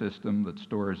cognitive system that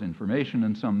stores information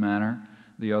in some manner,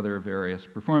 the other various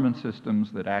performance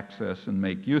systems that access and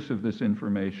make use of this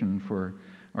information for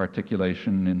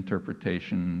articulation,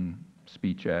 interpretation,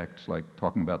 speech acts like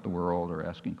talking about the world or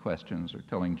asking questions or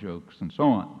telling jokes and so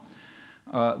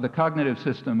on. The cognitive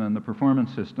system and the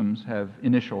performance systems have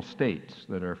initial states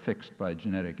that are fixed by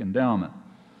genetic endowment.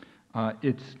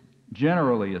 It's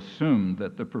generally assumed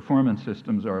that the performance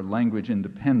systems are language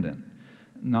independent,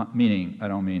 not meaning, I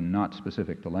don't mean not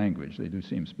specific to language, they do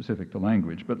seem specific to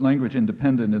language, but language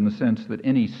independent in the sense that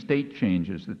any state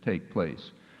changes that take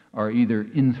place are either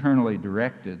internally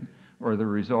directed or the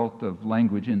result of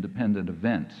language independent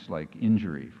events like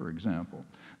injury, for example,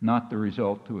 not the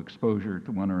result to exposure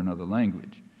to one or another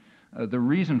language. The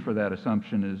reason for that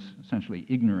assumption is essentially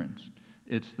ignorance.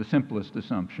 It's the simplest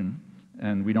assumption,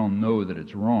 and we don't know that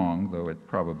it's wrong, though it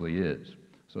probably is.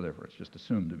 So therefore, it's just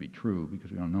assumed to be true because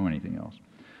we don't know anything else.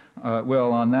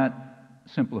 Well, on that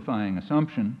simplifying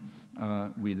assumption,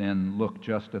 we then look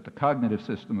just at the cognitive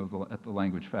system at the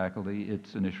language faculty,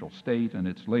 its initial state and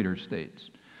its later states.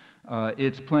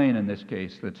 It's plain in this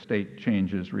case that state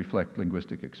changes reflect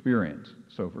linguistic experience.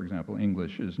 So, for example,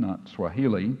 English is not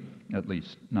Swahili, at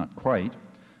least not quite.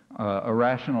 A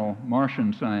rational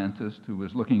Martian scientist who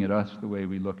was looking at us the way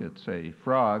we look at, say,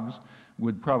 frogs,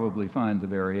 would probably find the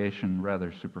variation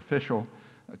rather superficial,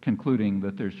 concluding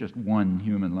that there's just one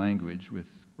human language with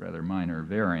rather minor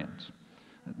variants.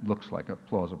 It looks like a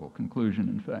plausible conclusion,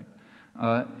 in fact.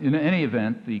 In any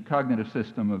event, the cognitive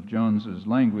system of Jones's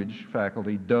language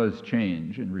faculty does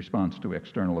change in response to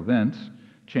external events,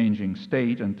 changing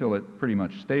state until it pretty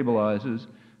much stabilizes,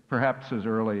 perhaps as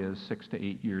early as 6 to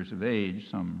 8 years of age,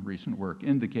 some recent work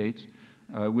indicates,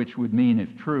 which would mean,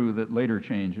 if true, that later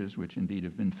changes, which indeed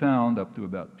have been found up to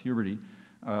about puberty,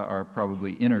 are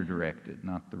probably inner-directed,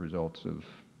 not the results of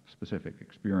specific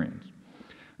experience.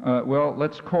 Well,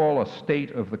 let's call a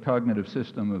state of the cognitive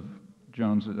system of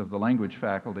the language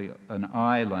faculty an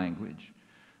I language.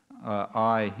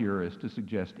 I here is to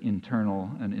suggest internal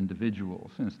and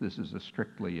individual, since this is a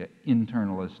strictly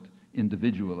internalist,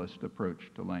 individualist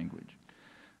approach to language.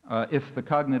 If the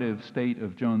cognitive state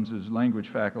of Jones's language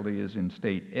faculty is in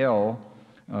state L,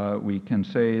 we can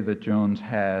say that Jones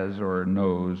has or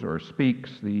knows or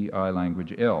speaks the I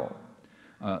language L.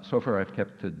 So far I've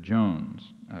kept to Jones,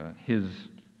 his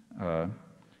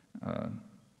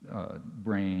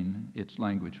brain, its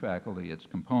language faculty, its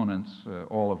components,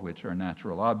 all of which are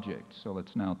natural objects. So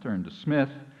let's now turn to Smith.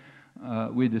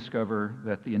 We discover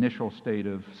that the initial state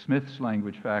of Smith's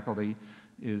language faculty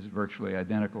is virtually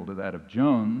identical to that of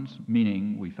Jones,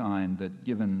 meaning we find that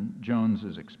given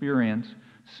Jones's experience,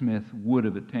 Smith would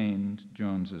have attained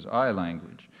Jones's I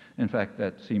language. In fact,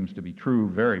 that seems to be true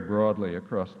very broadly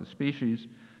across the species,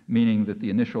 meaning that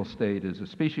the initial state is a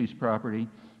species property,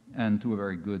 and to a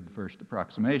very good first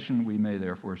approximation, we may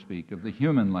therefore speak of the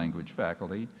human language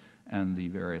faculty and the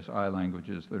various I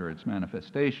languages that are its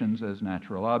manifestations as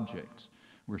natural objects.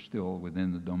 We're still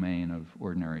within the domain of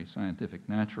ordinary scientific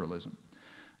naturalism.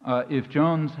 If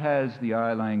Jones has the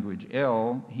I language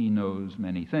L, he knows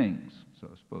many things. So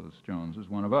suppose Jones is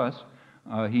one of us.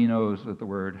 He knows that the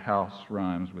word house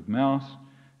rhymes with mouse.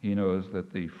 He knows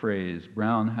that the phrase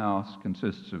brown house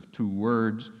consists of two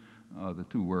words. The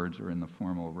two words are in the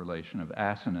formal relation of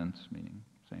assonance, meaning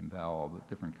same vowel but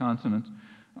different consonants.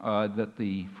 That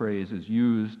the phrase is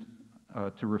used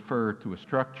to refer to a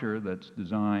structure that's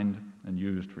designed and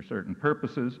used for certain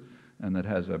purposes, and that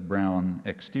has a brown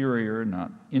exterior,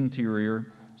 not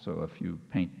interior. So if you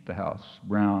paint the house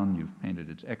brown, you've painted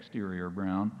its exterior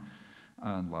brown,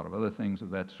 and a lot of other things of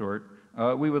that sort.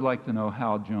 We would like to know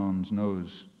how Jones knows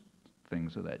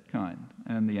things of that kind,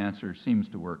 and the answer seems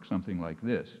to work something like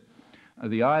this.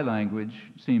 The I language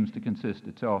seems to consist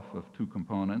itself of two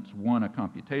components, one a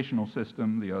computational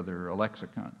system, the other a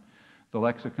lexicon. The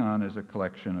lexicon is a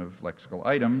collection of lexical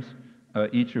items,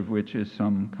 each of which is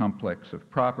some complex of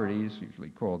properties, usually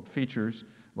called features,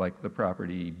 like the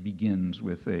property begins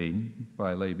with a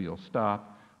bilabial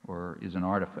stop or is an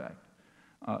artifact.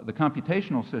 The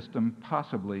computational system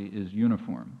possibly is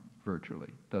uniform, virtually,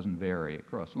 doesn't vary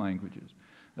across languages.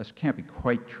 This can't be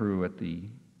quite true at the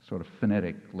sort of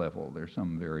phonetic level. There's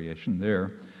some variation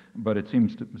there, but it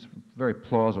seems to be very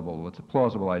plausible. It's a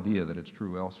plausible idea that it's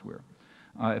true elsewhere.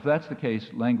 If that's the case,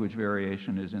 language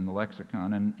variation is in the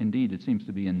lexicon, and indeed it seems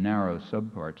to be in narrow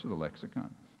subparts of the lexicon,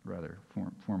 rather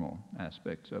formal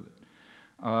aspects of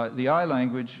it. The I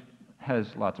language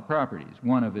has lots of properties.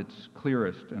 One of its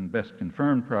clearest and best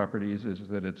confirmed properties is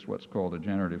that it's what's called a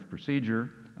generative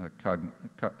procedure, a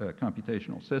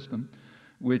computational system,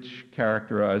 which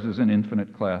characterizes an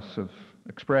infinite class of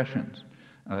expressions.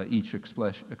 Each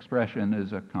expression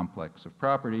is a complex of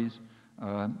properties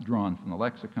drawn from the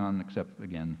lexicon, except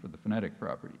again for the phonetic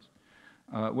properties.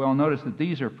 Well, notice that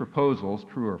these are proposals,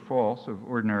 true or false, of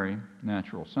ordinary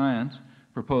natural science,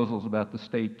 proposals about the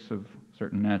states of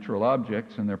certain natural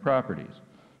objects and their properties.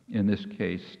 In this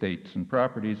case, states and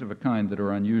properties of a kind that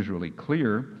are unusually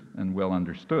clear and well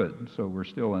understood. So we're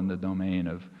still in the domain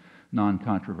of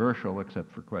non-controversial,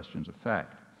 except for questions of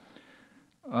fact.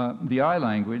 The I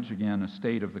language, again, a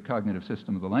state of the cognitive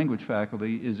system of the language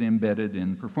faculty, is embedded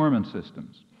in performance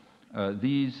systems.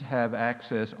 These have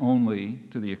access only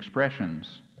to the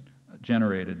expressions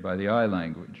generated by the I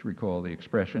language. Recall the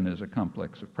expression is a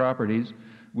complex of properties,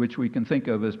 which we can think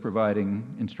of as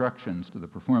providing instructions to the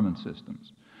performance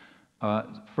systems.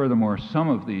 Furthermore, some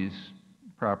of these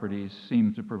properties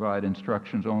seem to provide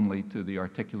instructions only to the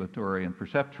articulatory and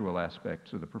perceptual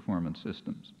aspects of the performance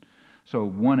systems. So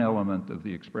one element of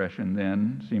the expression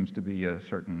then seems to be a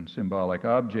certain symbolic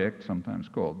object, sometimes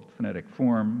called phonetic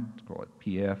form, let's call it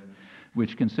PF,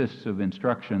 which consists of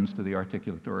instructions to the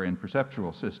articulatory and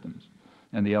perceptual systems.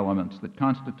 And the elements that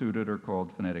constitute it are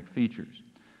called phonetic features.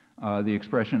 The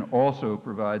expression also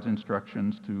provides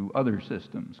instructions to other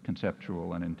systems,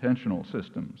 conceptual and intentional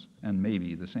systems, and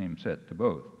maybe the same set to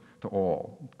both, to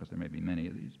all, because there may be many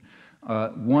of these.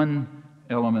 One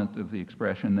element of the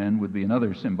expression then would be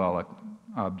another symbolic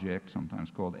object, sometimes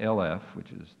called LF, which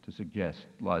is to suggest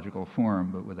logical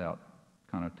form but without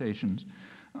connotations,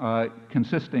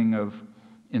 consisting of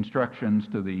instructions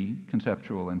to the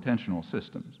conceptual intentional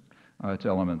systems. Its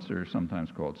elements are sometimes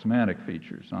called semantic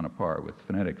features, on a par with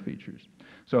phonetic features.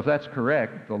 So if that's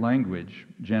correct, the language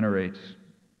generates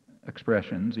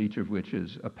expressions, each of which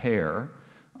is a pair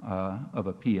of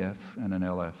a PF and an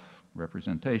LF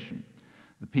representation.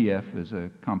 The PF is a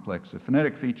complex of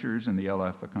phonetic features, and the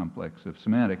LF a complex of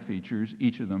semantic features.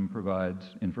 Each of them provides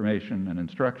information and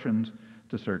instructions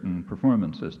to certain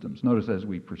performance systems. Notice as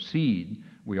we proceed,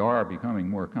 we are becoming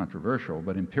more controversial,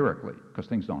 but empirically, because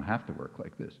things don't have to work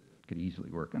like this. Could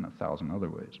easily work in 1,000 other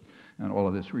ways. And all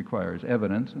of this requires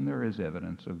evidence, and there is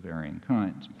evidence of varying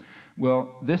kinds.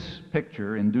 Well, this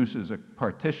picture induces a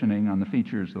partitioning on the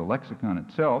features of the lexicon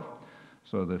itself.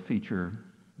 So the feature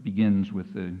begins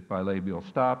with the bilabial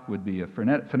stop would be a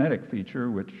phonetic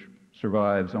feature, which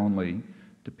survives only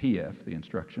to PF, the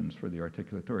instructions for the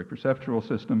articulatory perceptual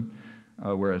system,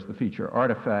 whereas the feature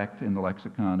artifact in the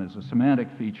lexicon is a semantic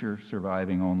feature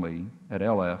surviving only at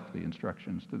LF, the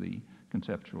instructions to the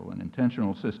conceptual and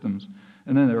intentional systems.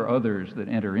 And then there are others that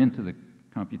enter into the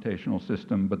computational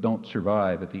system but don't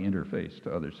survive at the interface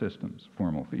to other systems,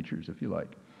 formal features, if you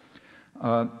like.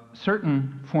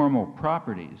 Certain formal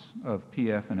properties of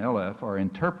PF and LF are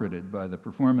interpreted by the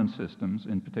performance systems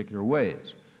in particular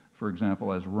ways, for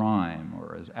example, as rhyme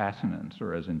or as assonance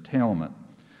or as entailment.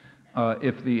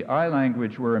 If the I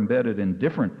language were embedded in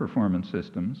different performance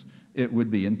systems, it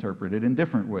would be interpreted in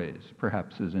different ways,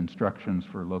 perhaps as instructions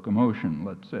for locomotion,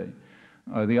 let's say.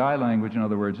 The I language, in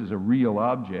other words, is a real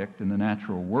object in the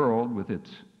natural world with its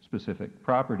specific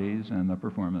properties, and the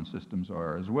performance systems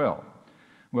are as well.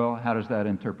 Well, how does that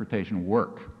interpretation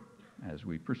work? As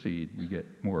we proceed, we get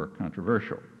more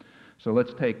controversial. So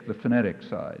let's take the phonetic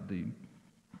side, the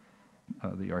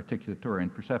articulatory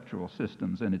and perceptual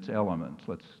systems and its elements.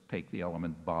 Let's take the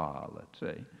element ba, let's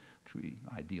say, which we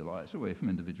idealize away from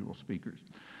individual speakers.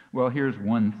 Well, here's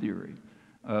one theory.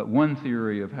 One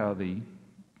theory of how the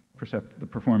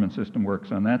performance system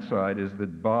works on that side is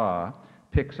that ba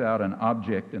picks out an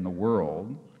object in the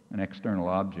world, an external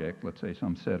object, let's say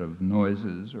some set of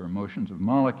noises or motions of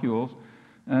molecules,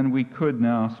 and we could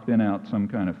now spin out some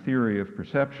kind of theory of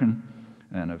perception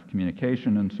and of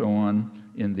communication and so on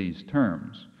in these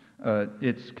terms.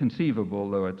 It's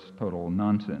conceivable, though it's total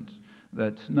nonsense.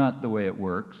 That's not the way it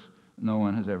works. No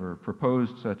one has ever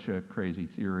proposed such a crazy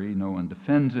theory. No one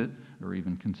defends it or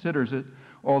even considers it,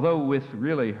 although with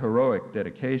really heroic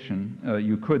dedication,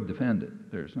 you could defend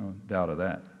it. There's no doubt of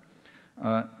that.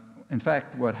 In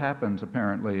fact, what happens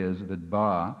apparently is that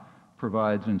Ba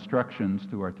provides instructions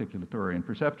to articulatory and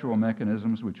perceptual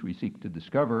mechanisms which we seek to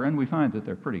discover, and we find that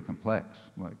they're pretty complex,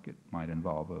 like it might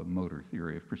involve a motor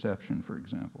theory of perception, for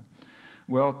example.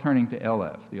 Well, turning to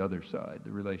LF, the other side,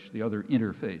 the other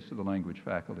interface of the language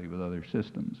faculty with other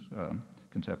systems,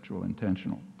 conceptual,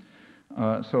 intentional.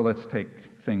 So let's take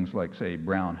things like, say,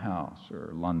 Brown House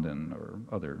or London or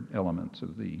other elements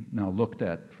of the now looked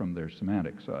at from their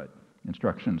semantic side,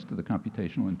 instructions to the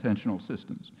computational intentional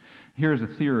systems. Here's a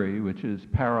theory which is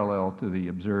parallel to the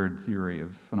absurd theory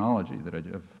of phonology,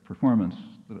 of performance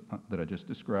that I just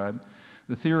described.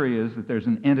 The theory is that there's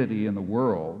an entity in the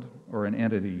world, or an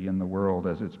entity in the world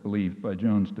as it's believed by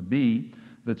Jones to be,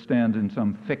 that stands in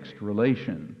some fixed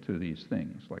relation to these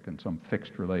things, like in some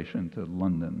fixed relation to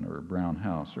London or Brown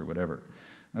House or whatever.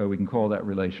 We can call that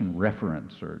relation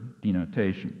reference or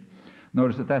denotation.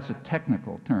 Notice that that's a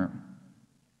technical term.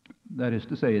 That is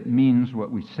to say, it means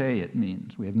what we say it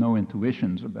means. We have no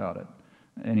intuitions about it,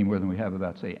 any more than we have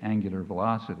about, say, angular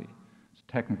velocity. It's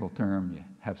a technical term. You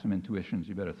have some intuitions,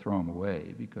 you better throw them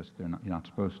away because you're not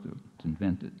supposed to. It's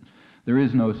invented. There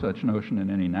is no such notion in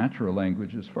any natural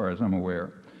language as far as I'm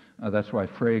aware. That's why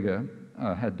Frege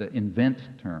had to invent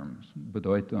terms.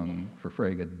 Bedeutung for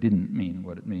Frege didn't mean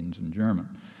what it means in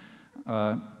German.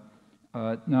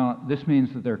 Now, this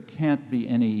means that there can't be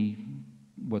any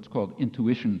what's called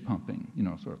intuition pumping,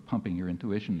 sort of pumping your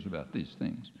intuitions about these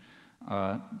things,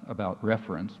 about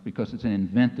reference, because it's an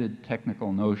invented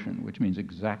technical notion, which means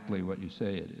exactly what you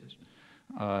say it is.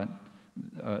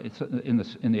 It's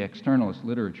in the externalist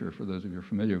literature, for those of you who are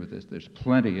familiar with this, there's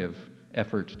plenty of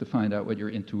efforts to find out what your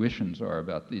intuitions are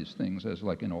about these things, as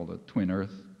like in all the twin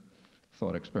earth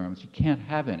thought experiments. You can't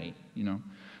have any,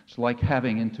 It's like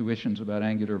having intuitions about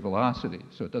angular velocity,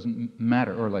 so it doesn't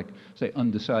matter, or like, say,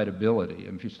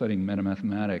 undecidability. If you're studying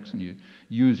metamathematics and you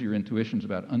use your intuitions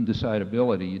about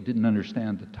undecidability, you didn't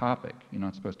understand the topic. You're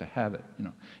not supposed to have it.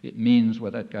 It means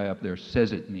what that guy up there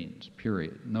says it means,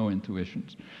 period. No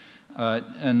intuitions.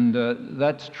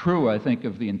 That's true, I think,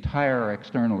 of the entire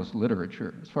externalist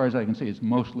literature. As far as I can see, it's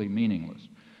mostly meaningless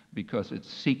because it's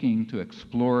seeking to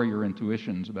explore your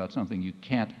intuitions about something you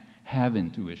can't have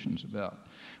intuitions about.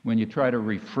 When you try to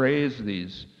rephrase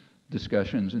these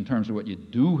discussions in terms of what you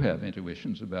do have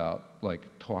intuitions about, like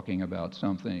talking about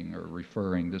something or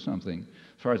referring to something,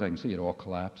 as far as I can see, it all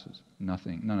collapses.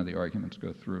 None of the arguments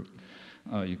go through.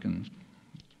 You can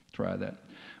try that.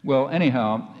 Well,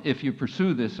 anyhow, if you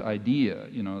pursue this idea,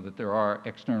 that there are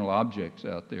external objects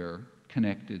out there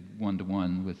connected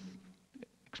one-to-one with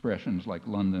expressions like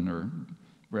London or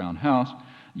Brown House,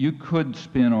 you could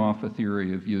spin off a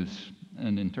theory of use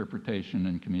and interpretation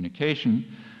and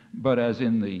communication, but as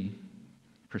in the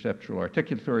perceptual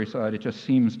articulatory side, it just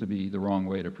seems to be the wrong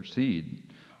way to proceed.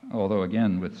 Although,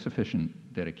 again, with sufficient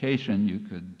dedication, you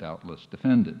could doubtless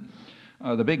defend it.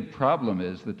 The big problem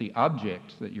is that the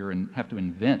objects that you have to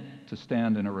invent to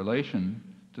stand in a relation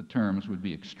to terms would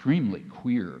be extremely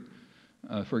queer.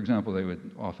 For example, they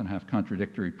would often have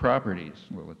contradictory properties.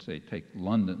 Well, let's say take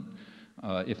London.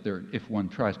 If one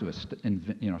tries to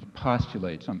to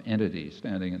postulate some entity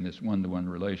standing in this one-to-one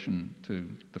relation to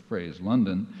the phrase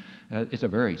London, it's a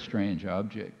very strange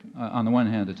object. On the one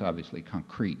hand, it's obviously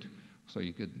concrete. So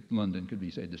London could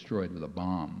be, say, destroyed with a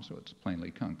bomb, so it's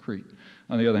plainly concrete.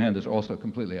 On the other hand, it's also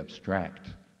completely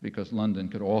abstract, because London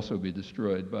could also be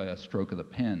destroyed by a stroke of the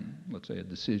pen, let's say a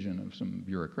decision of some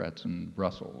bureaucrats in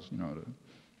Brussels, to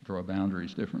draw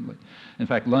boundaries differently. In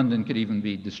fact, London could even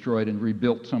be destroyed and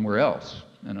rebuilt somewhere else,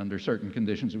 and under certain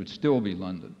conditions it would still be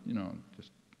London,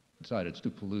 just decide it's too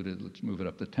polluted, let's move it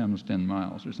up the Thames 10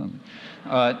 miles or something.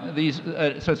 And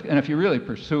if you really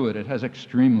pursue it, it has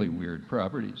extremely weird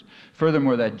properties.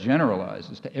 Furthermore, that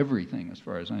generalizes to everything as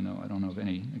far as I know. I don't know of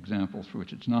any examples for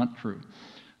which it's not true.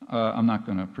 I'm not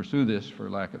going to pursue this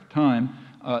for lack of time.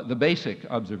 The basic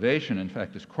observation, in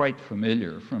fact, is quite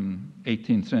familiar from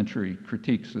 18th century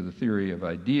critiques of the theory of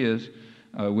ideas,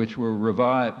 which were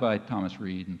revived by Thomas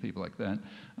Reid and people like that.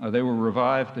 They were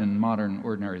revived in modern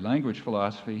ordinary language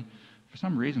philosophy. For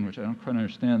some reason, which I don't quite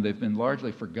understand, they've been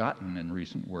largely forgotten in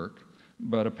recent work,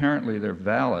 but apparently they're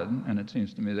valid, and it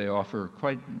seems to me they offer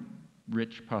quite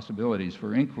rich possibilities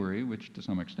for inquiry, which to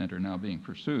some extent are now being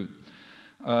pursued.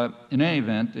 In any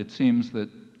event, it seems that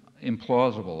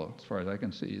implausible, as far as I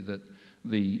can see, that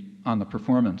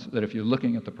if you're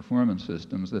looking at the performance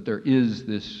systems, that there is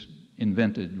this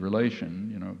invented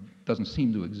relation, doesn't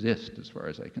seem to exist as far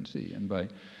as I can see. And by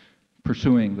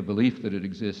pursuing the belief that it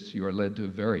exists, you are led to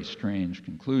very strange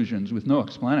conclusions with no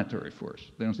explanatory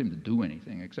force. They don't seem to do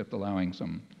anything except allowing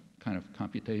some kind of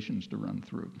computations to run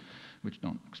through, which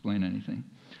don't explain anything.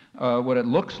 What it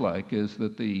looks like is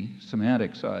that the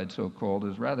semantic side, so-called,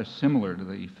 is rather similar to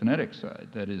the phonetic side.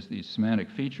 That is, these semantic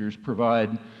features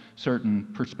provide certain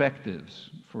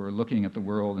perspectives for looking at the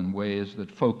world in ways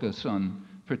that focus on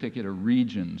particular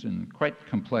regions in quite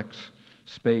complex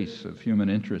space of human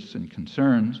interests and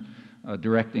concerns,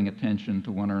 directing attention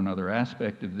to one or another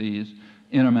aspect of these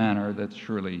in a manner that's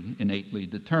surely innately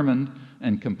determined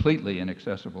and completely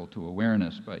inaccessible to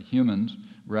awareness by humans,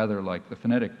 rather like the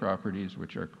phonetic properties,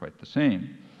 which are quite the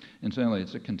same. Incidentally,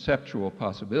 it's a conceptual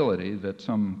possibility that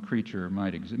some creature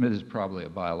might exist. It is probably a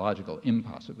biological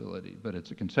impossibility, but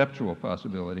it's a conceptual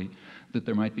possibility that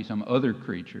there might be some other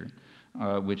creature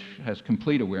which has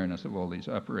complete awareness of all these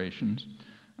operations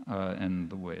and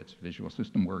the way its visual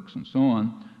system works and so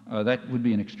on. That would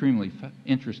be an extremely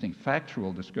interesting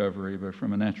factual discovery, but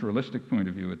from a naturalistic point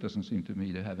of view, it doesn't seem to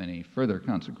me to have any further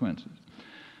consequences.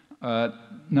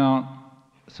 Now,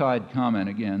 side comment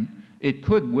again, it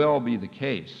could well be the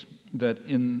case that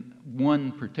in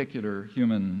one particular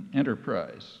human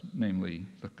enterprise, namely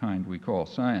the kind we call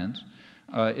science,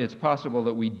 it's possible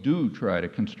that we do try to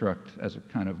construct as a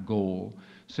kind of goal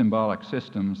symbolic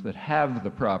systems that have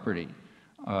the property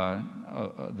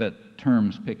that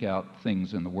terms pick out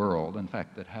things in the world, in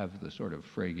fact, that have the sort of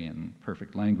Fregean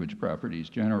perfect language properties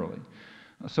generally.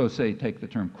 So say, take the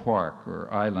term quark or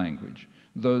I language.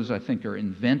 Those, I think, are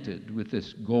invented with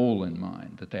this goal in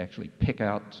mind, that they actually pick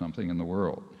out something in the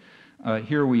world.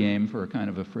 Here we aim for a kind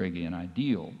of a Fregean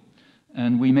ideal.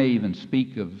 And we may even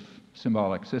speak of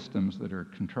symbolic systems that are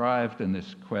contrived in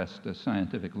this quest as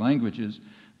scientific languages,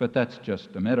 but that's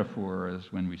just a metaphor,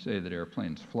 as when we say that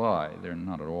airplanes fly. They're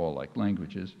not at all like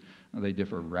languages. They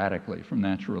differ radically from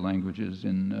natural languages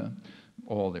in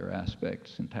all their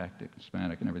aspects, syntactic,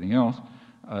 semantic, and everything else.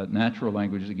 Natural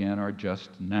languages, again, are just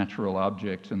natural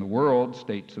objects in the world,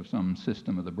 states of some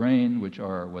system of the brain, which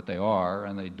are what they are,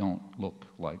 and they don't look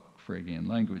like Fregean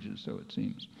languages, so it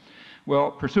seems.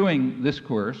 Well, pursuing this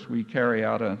course, we carry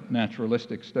out a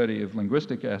naturalistic study of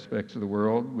linguistic aspects of the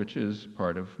world, which is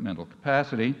part of mental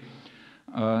capacity,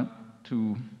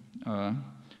 to a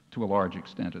large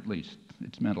extent at least.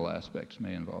 Its mental aspects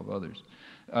may involve others.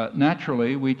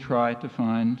 Naturally, we try to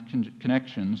find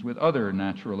connections with other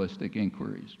naturalistic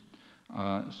inquiries.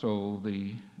 So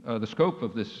the scope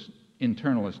of this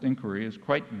internalist inquiry is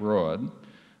quite broad.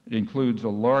 It includes a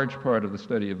large part of the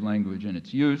study of language and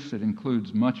its use. It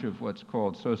includes much of what's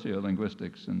called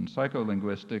sociolinguistics and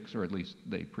psycholinguistics, or at least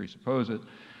they presuppose it.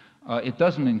 It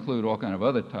doesn't include all kind of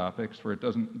other topics, for it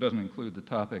doesn't include the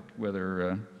topic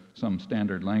whether some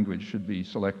standard language should be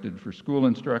selected for school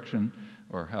instruction,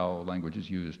 or how language is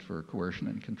used for coercion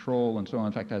and control, and so on.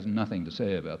 In fact, it has nothing to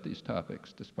say about these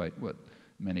topics, despite what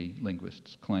many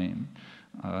linguists claim.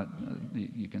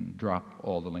 You can drop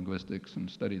all the linguistics and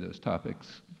study those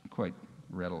topics quite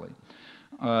readily.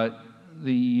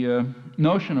 The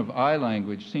notion of I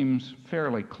language seems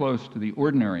fairly close to the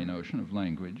ordinary notion of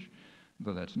language,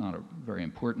 though that's not a very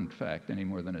important fact any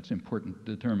more than it's important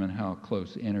to determine how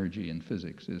close energy in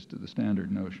physics is to the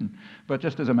standard notion. But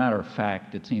just as a matter of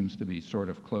fact, it seems to be sort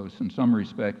of close in some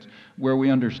respects, where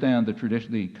we understand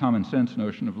the common sense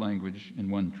notion of language in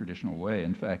one traditional way,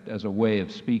 in fact, as a way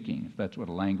of speaking. If that's what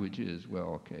a language is,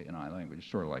 well, okay, an I language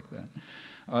is sort of like that.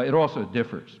 It also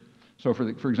differs. So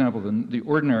for example, the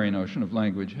ordinary notion of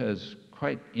language has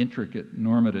quite intricate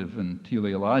normative and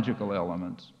teleological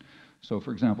elements. So,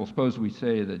 for example, suppose we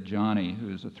say that Johnny,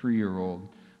 who's a 3-year-old,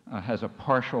 has a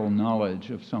partial knowledge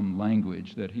of some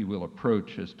language that he will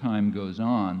approach as time goes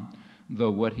on, though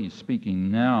what he's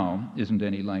speaking now isn't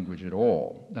any language at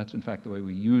all. That's, in fact, the way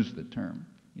we use the term.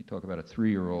 You talk about a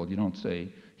 3-year-old, you don't say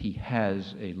he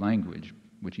has a language,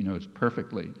 which he knows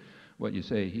perfectly. What you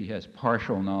say, he has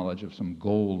partial knowledge of some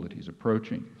goal that he's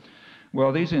approaching.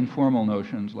 Well, these informal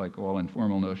notions, like all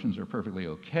informal notions, are perfectly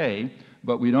okay,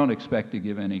 but we don't expect to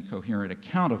give any coherent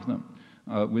account of them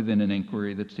within an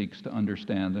inquiry that seeks to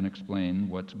understand and explain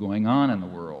what's going on in the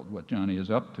world, what Johnny is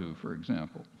up to, for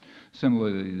example.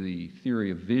 Similarly, the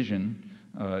theory of vision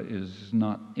is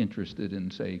not interested in,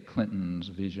 say, Clinton's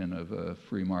vision of a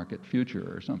free market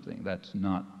future or something. That's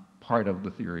not part of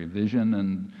the theory of vision,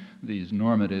 and these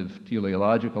normative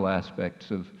teleological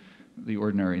aspects of the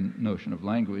ordinary notion of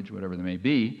language, whatever they may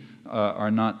be, are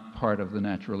not part of the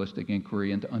naturalistic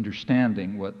inquiry into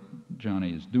understanding what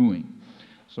Johnny is doing.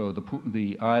 So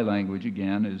the I language,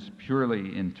 again, is purely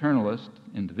internalist,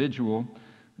 individual,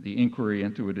 The inquiry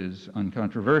into it is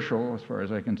uncontroversial, as far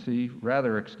as I can see,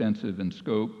 rather extensive in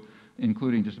scope,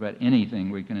 including just about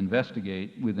anything we can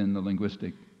investigate within the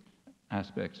linguistic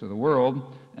aspects of the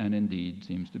world, and indeed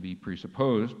seems to be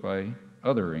presupposed by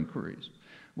other inquiries.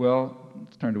 Well,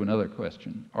 let's turn to another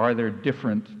question. Are there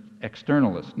different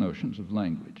externalist notions of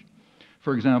language?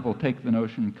 For example, take the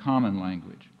notion common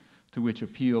language, to which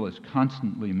appeal is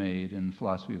constantly made in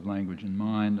philosophy of language and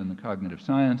mind and the cognitive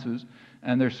sciences,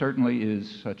 and there certainly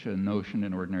is such a notion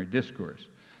in ordinary discourse.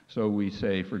 So we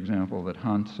say, for example, that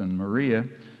Hans and Maria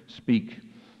speak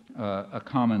a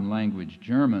common language,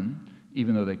 German,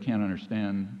 even though they can't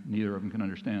understand, neither of them can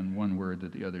understand one word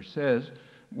that the other says,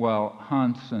 while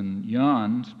Hans and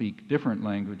Jan speak different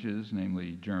languages,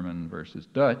 namely German versus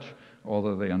Dutch,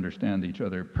 although they understand each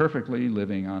other perfectly,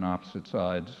 living on opposite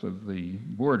sides of the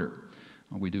border.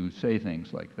 We do say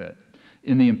things like that.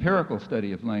 In the empirical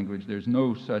study of language, there's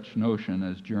no such notion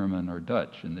as German or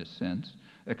Dutch in this sense,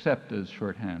 except as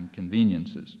shorthand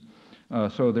conveniences.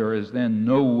 So there is then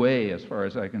no way, as far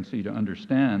as I can see, to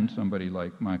understand somebody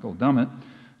like Michael Dummett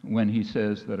when he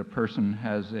says that a person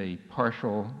has a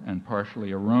partial and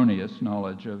partially erroneous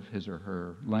knowledge of his or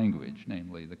her language,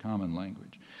 namely the common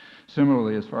language.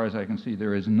 Similarly, as far as I can see,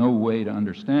 there is no way to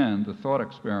understand the thought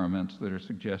experiments that are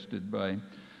suggested by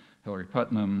Hilary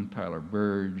Putnam, Tyler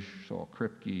Burge, Saul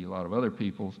Kripke, a lot of other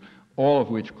people, all of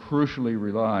which crucially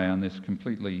rely on this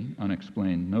completely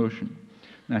unexplained notion.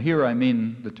 Now here I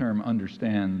mean the term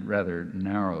understand rather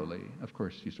narrowly. Of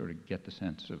course, you sort of get the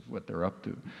sense of what they're up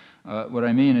to. What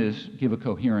I mean is give a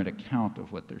coherent account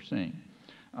of what they're saying.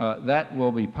 That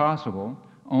will be possible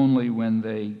only when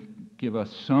they give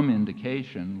us some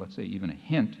indication, let's say even a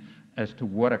hint, as to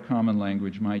what a common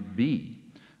language might be,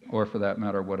 or for that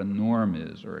matter, what a norm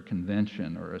is, or a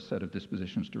convention, or a set of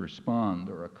dispositions to respond,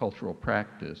 or a cultural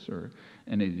practice, or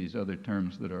any of these other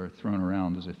terms that are thrown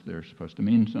around as if they're supposed to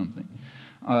mean something.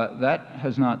 That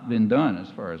has not been done, as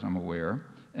far as I'm aware,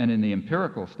 and in the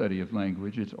empirical study of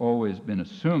language, it's always been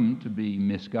assumed to be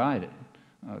misguided,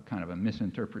 kind of a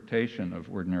misinterpretation of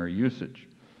ordinary usage.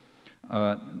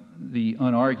 The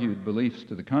unargued beliefs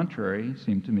to the contrary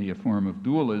seem to me a form of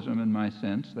dualism in my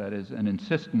sense, that is, an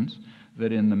insistence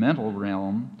that in the mental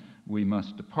realm we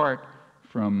must depart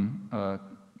from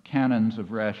canons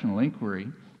of rational inquiry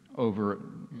over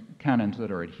canons that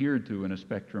are adhered to in a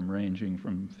spectrum ranging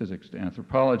from physics to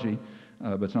anthropology,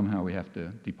 but somehow we have to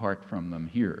depart from them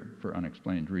here for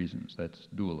unexplained reasons. That's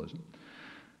dualism.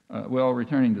 Well,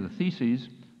 returning to the theses,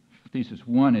 Thesis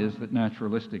 1 is that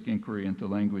naturalistic inquiry into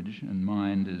language and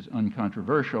mind is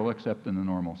uncontroversial, except in the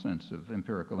normal sense of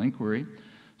empirical inquiry.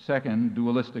 Second,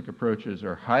 dualistic approaches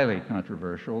are highly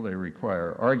controversial. They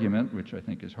require argument, which I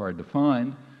think is hard to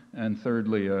find. And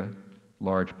thirdly, a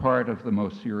large part of the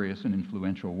most serious and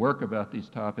influential work about these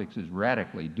topics is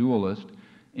radically dualist,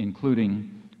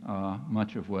 including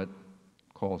much of what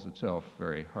calls itself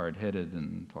very hard-headed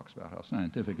and talks about how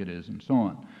scientific it is and so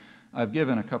on. I've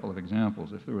given a couple of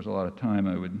examples. If there was a lot of time,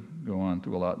 I would go on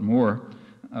to a lot more.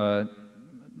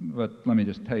 But let me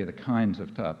just tell you the kinds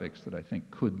of topics that I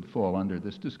think could fall under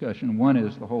this discussion. One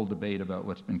is the whole debate about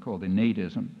what's been called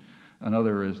innatism.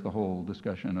 Another is the whole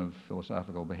discussion of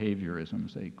philosophical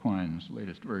behaviorism, say Quine's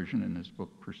latest version in his book,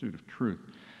 Pursuit of Truth.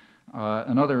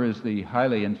 Another is the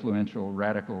highly influential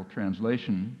radical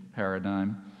translation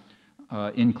paradigm,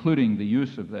 including the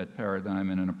use of that paradigm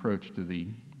in an approach to the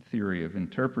theory of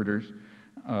interpreters.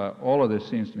 All of this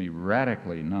seems to me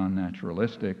radically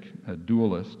non-naturalistic,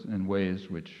 dualist in ways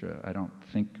which I don't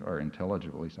think are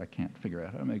intelligible. At least I can't figure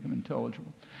out how to make them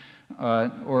intelligible.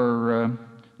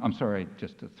 I'm sorry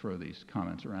just to throw these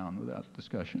comments around without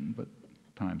discussion, but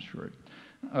time's short.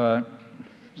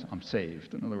 I'm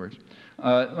saved, in other words.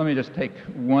 Let me just take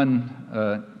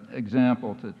one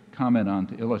example to comment on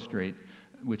to illustrate,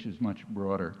 which is much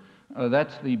broader.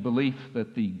 That's the belief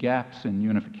that the gaps in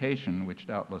unification, which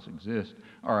doubtless exist,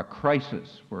 are a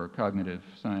crisis for cognitive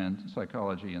science,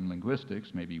 psychology, and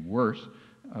linguistics, maybe worse,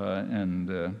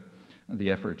 and the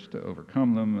efforts to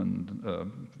overcome them,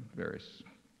 and various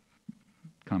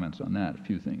comments on that, a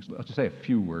few things. Let's just say a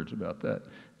few words about that,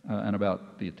 and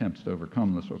about the attempts to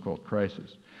overcome the so-called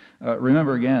crisis.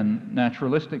 Remember again,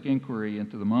 naturalistic inquiry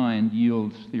into the mind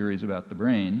yields theories about the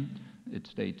brain. It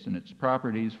states in its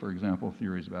properties, for example,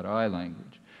 theories about eye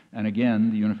language. And again,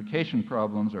 the unification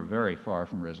problems are very far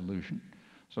from resolution.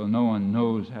 So no one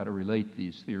knows how to relate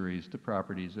these theories to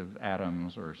properties of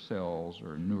atoms or cells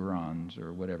or neurons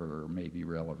or whatever may be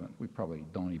relevant. We probably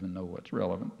don't even know what's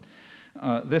relevant.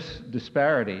 This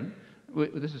disparity,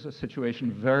 this is a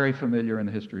situation very familiar in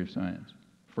the history of science.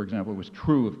 For example, it was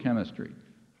true of chemistry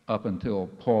up until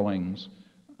Pauling's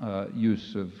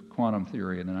use of quantum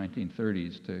theory in the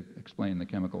 1930s to explain the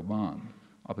chemical bond.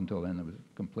 Up until then, there was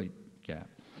a complete gap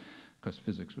because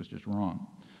physics was just wrong.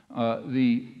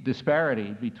 The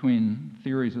disparity between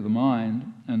theories of the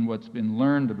mind and what's been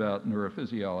learned about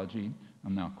neurophysiology,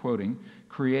 I'm now quoting,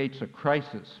 creates a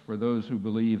crisis for those who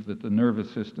believe that the nervous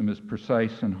system is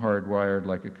precise and hardwired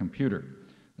like a computer.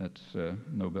 That's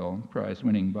Nobel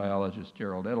Prize-winning biologist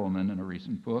Gerald Edelman in a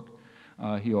recent book.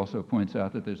 He also points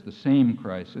out that there's the same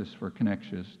crisis for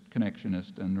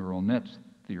connectionist and neural nets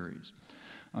theories.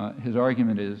 His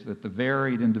argument is that the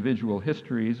varied individual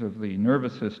histories of the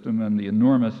nervous system and the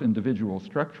enormous individual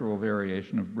structural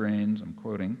variation of brains, I'm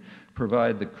quoting,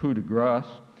 provide the coup de grace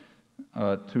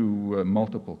to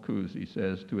multiple coups, he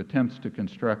says, to attempts to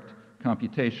construct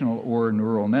computational or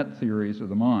neural net theories of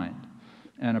the mind.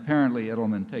 And apparently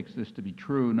Edelman takes this to be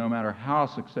true no matter how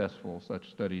successful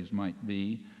such studies might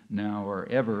be, now or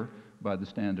ever, by the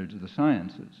standards of the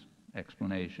sciences: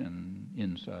 explanation,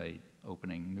 insight,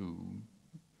 opening new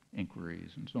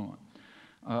inquiries, and so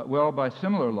on. Well, by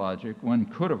similar logic, one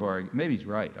could have argued, maybe he's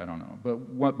right, I don't know,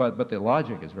 but the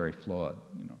logic is very flawed.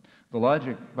 You know. The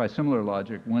logic, by similar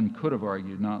logic, one could have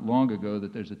argued not long ago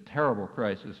that there's a terrible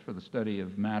crisis for the study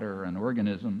of matter and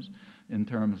organisms in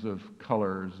terms of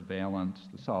colors, valence,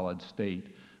 the solid state,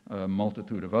 a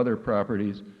multitude of other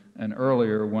properties. And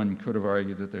earlier, one could have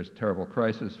argued that there's a terrible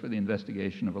crisis for the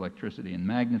investigation of electricity and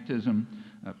magnetism,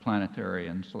 planetary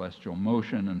and celestial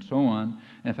motion, and so on.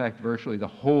 In fact, virtually the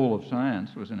whole of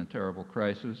science was in a terrible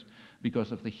crisis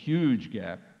because of the huge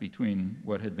gap between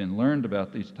what had been learned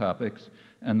about these topics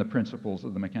and the principles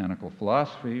of the mechanical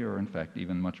philosophy, or in fact,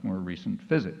 even much more recent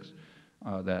physics.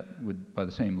 That would, by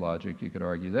the same logic, you could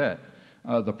argue that.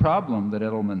 The problem that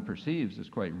Edelman perceives is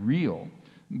quite real,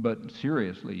 but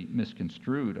seriously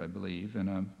misconstrued, I believe, in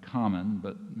a common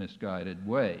but misguided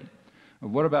way.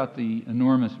 What about the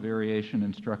enormous variation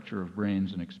in structure of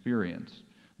brains and experience?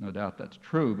 No doubt that's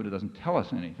true, but it doesn't tell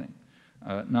us anything.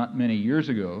 Not many years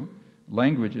ago,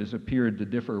 languages appeared to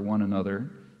differ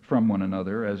from one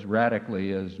another as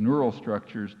radically as neural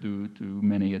structures do to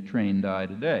many a trained eye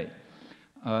today.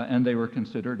 And they were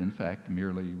considered, in fact,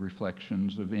 merely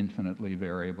reflections of infinitely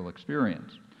variable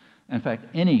experience. In fact,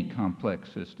 any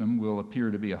complex system will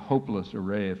appear to be a hopeless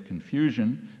array of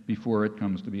confusion before it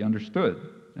comes to be understood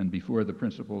and before the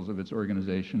principles of its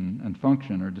organization and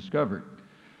function are discovered.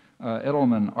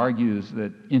 Edelman argues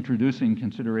that introducing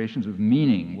considerations of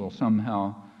meaning will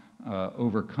somehow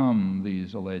overcome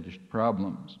these alleged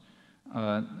problems.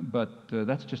 But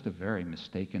that's just a very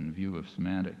mistaken view of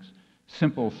semantics.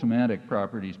 Simple semantic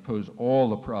properties pose all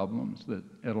the problems that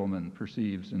Edelman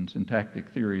perceives in syntactic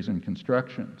theories and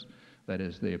constructions. That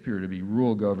is, they appear to be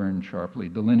rule-governed, sharply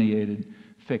delineated,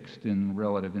 fixed in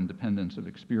relative independence of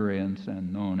experience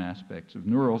and known aspects of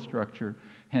neural structure.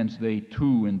 Hence, they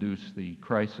too induce the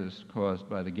crisis caused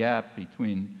by the gap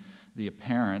between the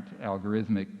apparent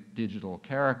algorithmic digital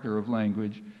character of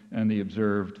language and the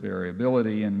observed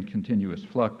variability and continuous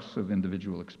flux of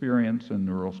individual experience and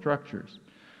neural structures.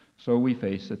 So we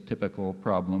face a typical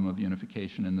problem of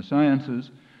unification in the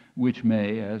sciences, which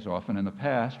may, as often in the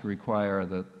past, require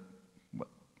that what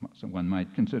one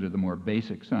might consider the more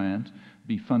basic science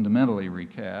be fundamentally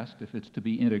recast if it's to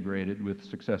be integrated with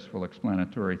successful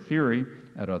explanatory theory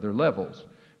at other levels.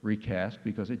 Recast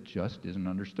because it just isn't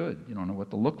understood. You don't know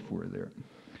what to look for there.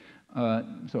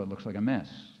 So it looks like a mess,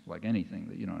 like anything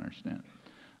that you don't understand.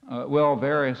 Well,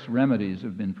 various remedies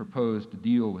have been proposed to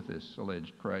deal with this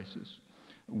alleged crisis.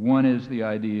 One is the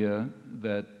idea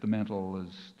that the mental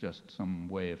is just some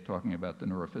way of talking about the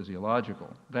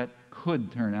neurophysiological. That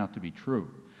could turn out to be true,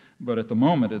 but at the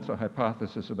moment it's a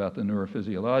hypothesis about the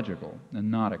neurophysiological and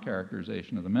not a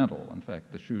characterization of the mental. In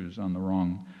fact, the shoe's on the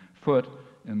wrong foot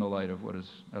in the light of what is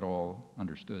at all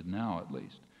understood now, at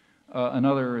least.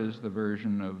 Another is the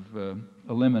version of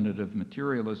eliminative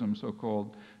materialism,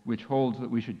 so-called, which holds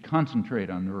that we should concentrate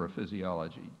on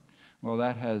neurophysiology. Well,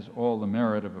 that has all the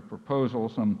merit of a proposal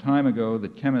some time ago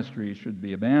that chemistry should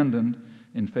be abandoned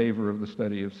in favor of the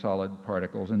study of solid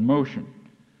particles in motion.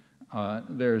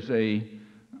 There's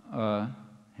no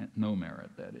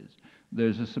merit, that is.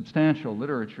 There's a substantial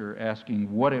literature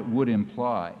asking what it would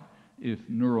imply if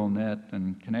neural net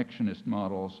and connectionist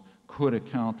models could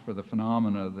account for the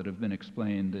phenomena that have been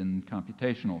explained in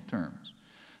computational terms.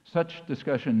 Such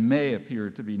discussion may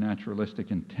appear to be naturalistic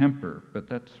in temper, but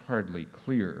that's hardly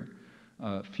clear.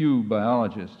 Few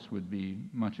biologists would be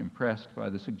much impressed by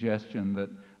the suggestion that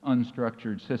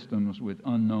unstructured systems with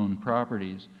unknown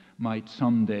properties might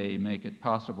someday make it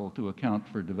possible to account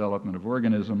for development of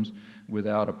organisms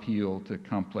without appeal to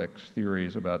complex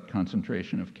theories about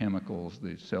concentration of chemicals,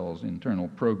 the cell's internal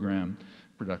program,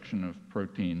 production of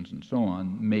proteins and so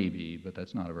on, maybe, but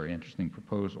that's not a very interesting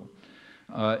proposal.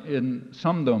 In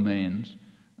some domains,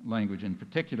 language in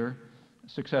particular,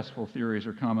 successful theories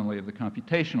are commonly of the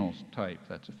computational type.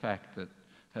 That's a fact that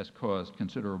has caused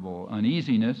considerable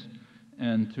uneasiness,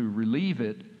 and to relieve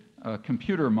it,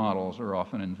 computer models are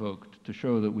often invoked to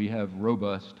show that we have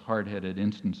robust, hard-headed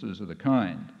instances of the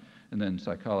kind. And then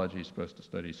psychology is supposed to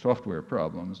study software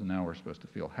problems, and now we're supposed to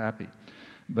feel happy.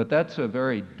 But that's a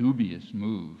very dubious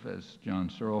move, as John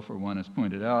Searle, for one, has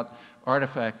pointed out.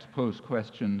 Artifacts pose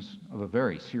questions of a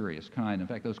very serious kind. In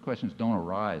fact, those questions don't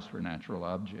arise for natural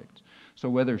objects. So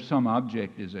whether some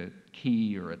object is a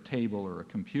key or a table or a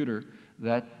computer,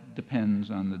 that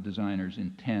depends on the designer's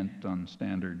intent, on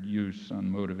standard use, on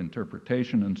mode of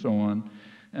interpretation, and so on.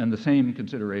 And the same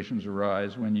considerations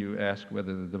arise when you ask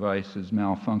whether the device is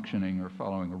malfunctioning or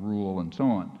following a rule, and so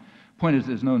on. Point is,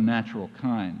 there's no natural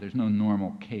kind. There's no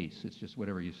normal case. It's just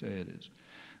whatever you say it is.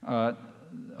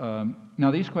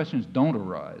 Now, these questions don't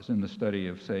arise in the study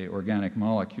of, say, organic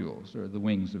molecules or the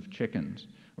wings of chickens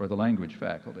or the language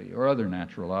faculty or other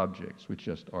natural objects, which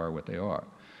just are what they are.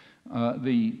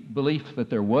 The belief that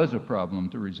there was a problem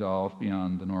to resolve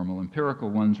beyond the normal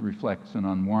empirical ones reflects an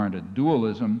unwarranted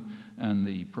dualism, and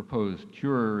the proposed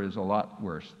cure is a lot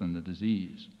worse than the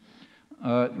disease.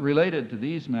 Related to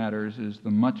these matters is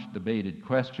the much debated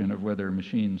question of whether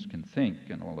machines can think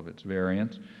in all of its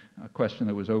variants, a question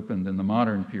that was opened in the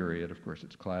modern period, of course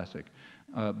it's classic,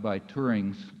 by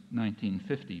Turing's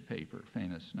 1950 paper,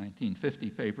 famous 1950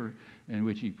 paper, in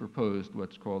which he proposed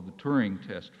what's called the Turing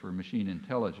test for machine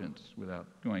intelligence. Without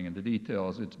going into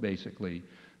details, it's basically,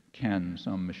 can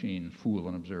some machine fool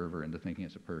an observer into thinking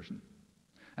it's a person?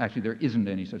 Actually, there isn't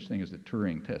any such thing as the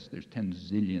Turing test. There's 10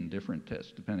 zillion different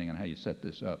tests, depending on how you set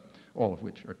this up, all of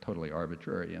which are totally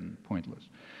arbitrary and pointless.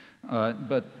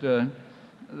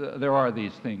 There are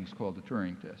these things called the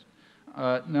Turing test.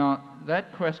 Now,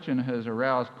 that question has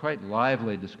aroused quite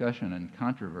lively discussion and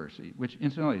controversy, which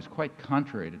incidentally is quite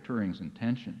contrary to Turing's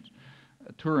intentions.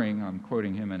 Turing, I'm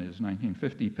quoting him in his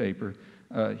 1950 paper,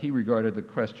 he regarded the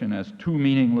question as too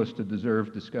meaningless to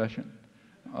deserve discussion.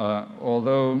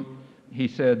 Although he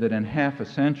said that in half a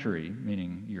century,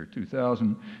 meaning year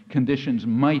 2000, conditions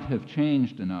might have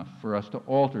changed enough for us to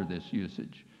alter this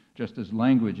usage, just as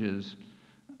languages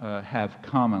have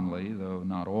commonly, though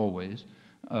not always,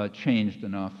 changed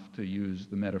enough to use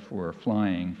the metaphor of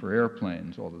flying for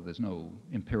airplanes, although there's no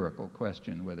empirical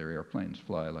question whether airplanes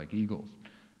fly like eagles.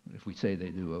 If we say they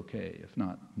do, okay. If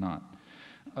not, not.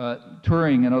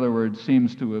 Turing, in other words,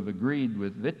 seems to have agreed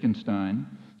with Wittgenstein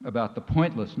about the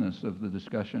pointlessness of the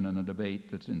discussion and the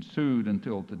debate that's ensued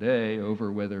until today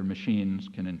over whether machines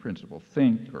can in principle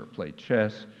think or play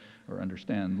chess or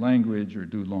understand language or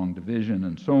do long division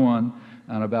and so on,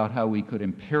 and about how we could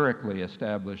empirically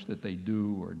establish that they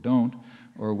do or don't,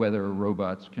 or whether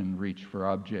robots can reach for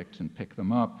objects and pick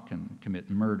them up, can commit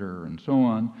murder and so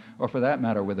on, or for that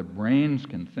matter, whether brains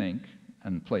can think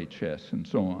and play chess and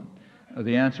so on.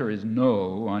 The answer is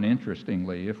no,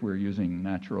 uninterestingly, if we're using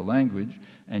natural language,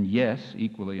 and yes,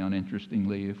 equally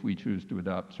uninterestingly, if we choose to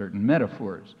adopt certain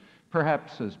metaphors,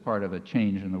 perhaps as part of a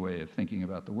change in the way of thinking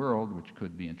about the world, which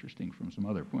could be interesting from some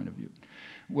other point of view.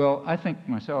 Well, I think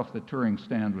myself that Turing's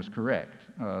stand was correct.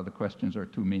 The questions are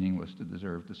too meaningless to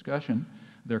deserve discussion.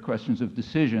 They're questions of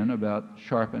decision about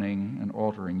sharpening and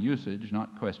altering usage,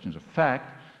 not questions of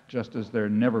fact, just as there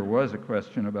never was a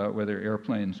question about whether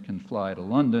airplanes can fly to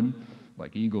London,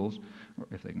 like eagles, or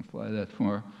if they can fly that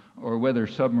far, or whether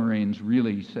submarines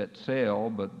really set sail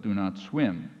but do not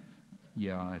swim.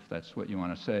 Yeah, if that's what you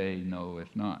want to say, no,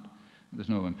 if not. There's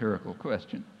no empirical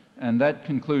question. And that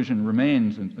conclusion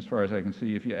remains, as far as I can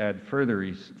see, if you add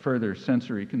further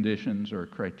sensory conditions or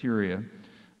criteria,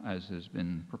 as has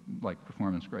been, like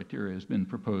performance criteria, has been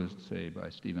proposed, say, by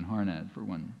Stephen Harnad, for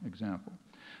one example.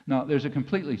 Now, there's a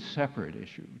completely separate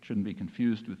issue, which shouldn't be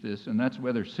confused with this, and that's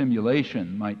whether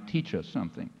simulation might teach us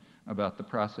something about the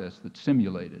process that's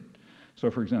simulated.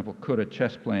 So, for example, could a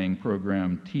chess-playing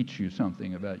program teach you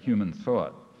something about human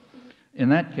thought? In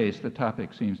that case, the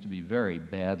topic seems to be very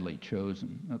badly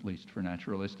chosen, at least for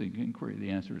naturalistic inquiry. The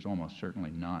answer is almost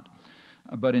certainly not.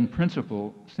 But in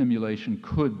principle, simulation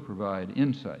could provide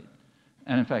insight.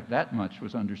 And in fact, that much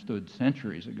was understood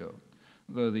centuries ago,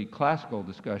 though the classical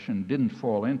discussion didn't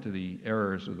fall into the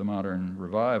errors of the modern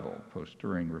revival,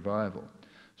 post-Turing revival.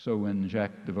 So when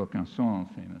Jacques de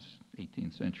Vaucanson, famous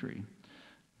 18th century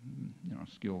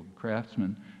skilled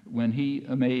craftsman, when he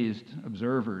amazed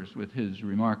observers with his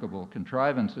remarkable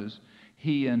contrivances,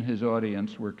 he and his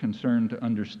audience were concerned to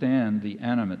understand the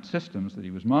animate systems that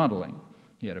he was modeling.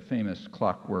 He had a famous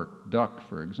clockwork duck,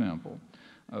 for example.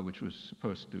 which was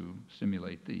supposed to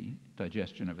simulate the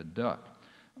digestion of a duck.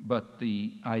 But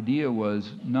the idea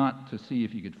was not to see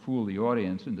if you could fool the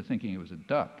audience into thinking it was a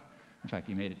duck. In fact,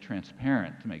 he made it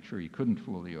transparent to make sure you couldn't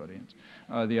fool the audience.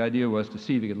 The idea was to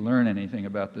see if you could learn anything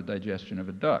about the digestion of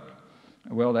a duck.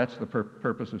 Well, that's the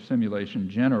purpose of simulation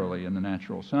generally in the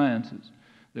natural sciences.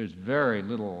 There's very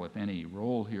little, if any,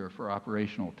 role here for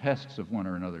operational tests of one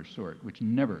or another sort, which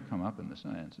never come up in the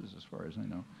sciences as far as I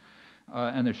know.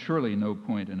 And there's surely no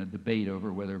point in a debate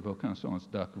over whether Vaucanson's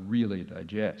duck really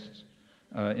digests.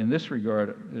 In this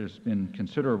regard, there's been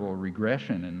considerable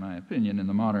regression, in my opinion, in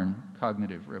the modern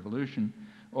cognitive revolution,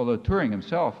 although Turing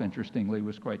himself, interestingly,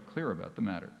 was quite clear about the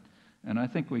matter. And I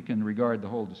think we can regard the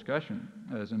whole discussion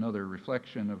as another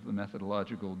reflection of the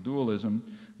methodological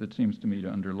dualism that seems to me to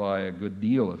underlie a good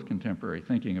deal of contemporary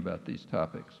thinking about these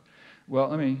topics. Well,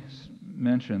 let me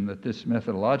mention that this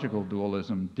methodological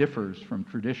dualism differs from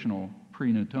traditional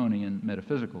pre-Newtonian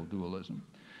metaphysical dualism.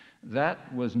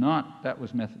 That was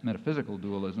metaphysical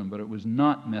dualism, but it was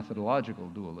not methodological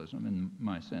dualism in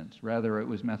my sense. Rather, it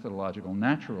was methodological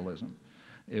naturalism.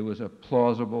 It was a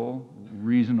plausible,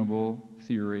 reasonable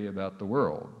theory about the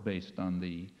world based on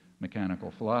the mechanical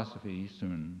philosophy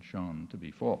soon shown to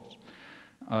be false.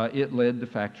 It led to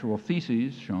factual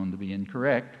theses shown to be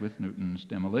incorrect with Newton's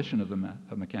demolition of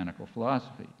the mechanical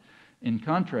philosophy. In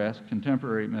contrast,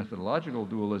 contemporary methodological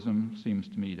dualism seems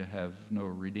to me to have no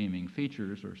redeeming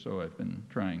features, or so I've been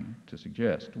trying to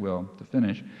suggest. Well, to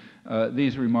finish,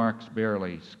 these remarks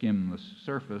barely skim the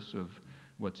surface of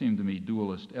what seem to me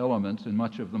dualist elements in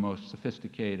much of the most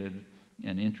sophisticated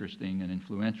and interesting and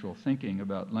influential thinking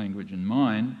about language and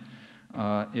mind.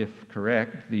 If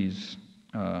correct, these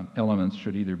elements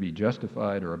should either be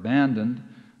justified or abandoned.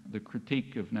 The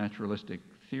critique of naturalistic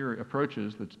theory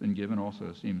approaches that's been given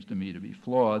also seems to me to be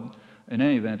flawed. In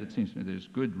any event, it seems to me there's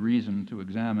good reason to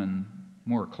examine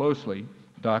more closely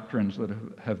doctrines that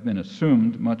have been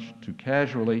assumed much too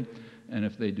casually, and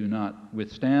if they do not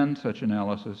withstand such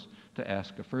analysis, to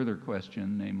ask a further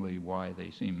question, namely why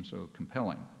they seem so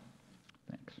compelling.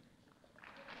 Thanks.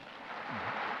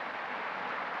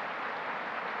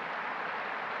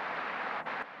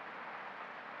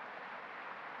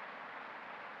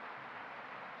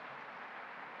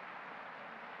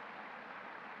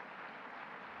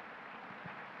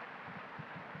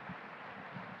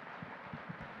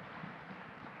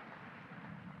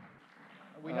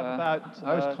 We have about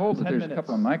I was told that 10 there's minutes. a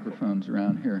couple of microphones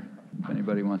around here. If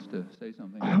anybody wants to say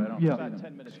something, but I don't see About them.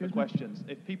 10 minutes for questions.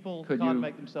 If people Could can't you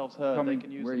make themselves heard, tell they me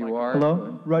can use where the you microphone. are?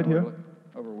 Hello? Right here?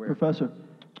 Over where? Professor.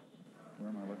 Where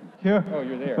am I looking? Here? Oh,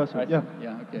 you're there. Professor, I see. yeah.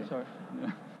 Yeah, okay. Sorry.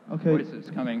 Yeah. Okay. Voices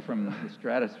coming from the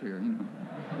stratosphere, you know.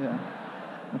 Yeah,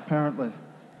 apparently.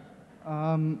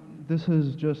 This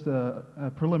is just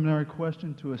a preliminary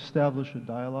question to establish a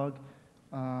dialogue.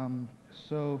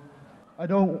 So I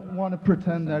don't want to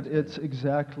pretend that it's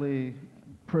exactly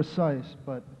precise,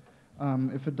 but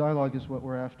if a dialogue is what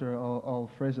we're after,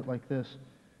 I'll phrase it like this.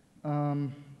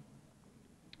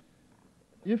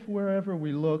 If wherever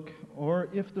we look, or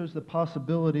if there's the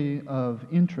possibility of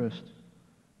interest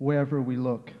wherever we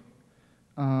look,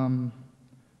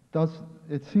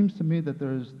 it seems to me that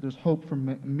there's hope for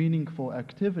meaningful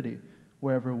activity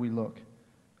wherever we look.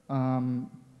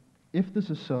 If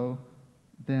this is so,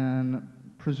 then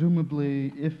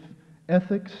presumably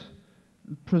ethics,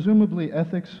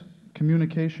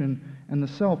 communication, and the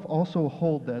self also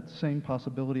hold that same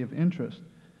possibility of interest.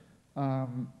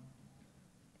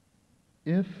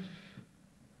 If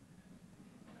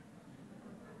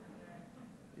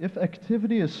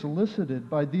activity is solicited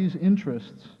by these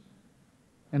interests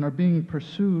and are being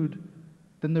pursued,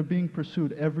 then they're being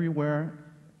pursued everywhere,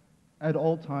 at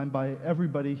all time, by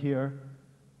everybody here,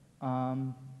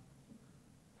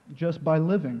 just by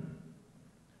living.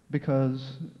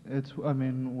 Because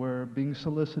we're being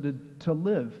solicited to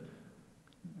live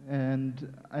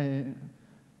and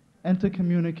to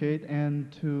communicate and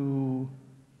to,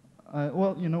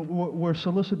 we're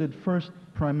solicited first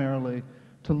primarily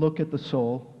to look at the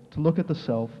soul, to look at the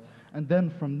self, and then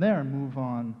from there move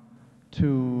on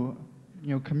to,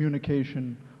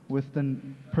 communication with the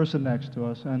person next to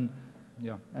us. And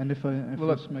yeah. And if well, it's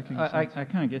look, making I sense.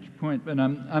 kind of get your point, but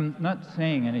I'm not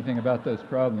saying anything about those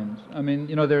problems. I mean,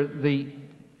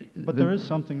 But there is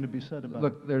something to be said about it.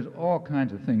 Look, there's all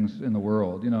kinds of things in the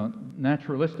world.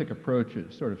 Naturalistic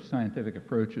approaches, sort of scientific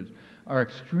approaches, are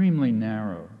extremely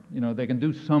narrow. They can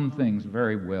do some things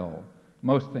very well.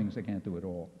 Most things they can't do at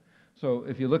all. So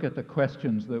if you look at the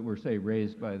questions that were, say,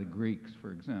 raised by the Greeks,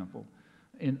 for example,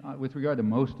 with regard to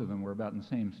most of them, we're about in the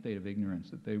same state of ignorance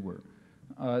that they were.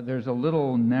 There's a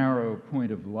little narrow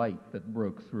point of light that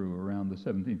broke through around the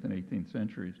 17th and 18th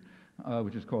centuries,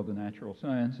 which is called the natural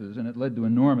sciences, and it led to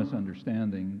enormous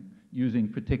understanding using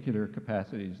particular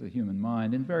capacities of the human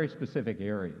mind in very specific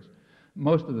areas.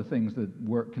 Most of the things that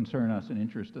concern us and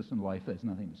interest us in life, there's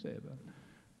nothing to say about.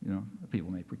 You know,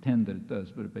 people may pretend that it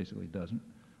does, but it basically doesn't.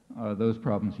 Those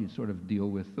problems you sort of deal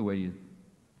with the way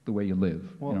you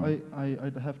live. Well, you know.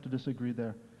 I'd have to disagree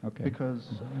there. Okay.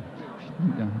 Because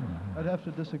Yeah. I'd have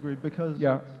to disagree because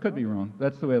Yeah, could be wrong.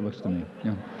 That's the way it looks to me.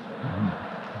 Yeah.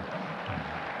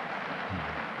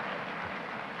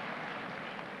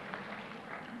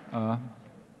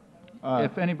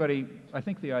 If anybody, I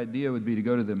think the idea would be to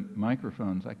go to the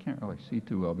microphones. I can't really see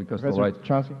too well because the lights.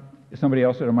 Chomsky? Is somebody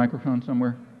else at a microphone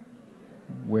somewhere?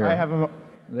 Where? I have a.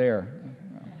 There.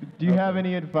 Do you have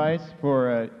any advice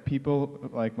for people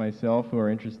like myself who are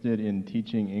interested in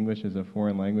teaching English as a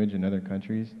foreign language in other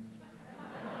countries?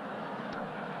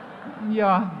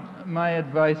 Yeah, my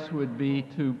advice would be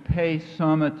to pay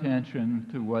some attention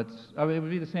to I mean, it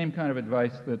would be the same kind of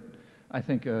advice that I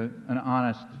think an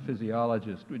honest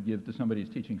physiologist would give to somebody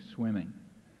who's teaching swimming.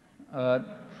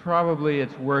 Probably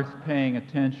it's worth paying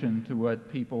attention to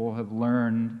what people have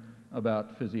learned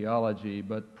about physiology,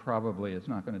 but probably it's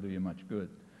not going to do you much good.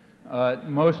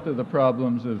 Most of the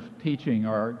problems of teaching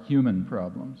are human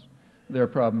problems. They're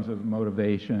problems of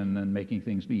motivation and making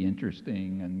things be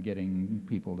interesting and getting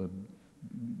people to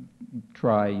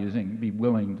be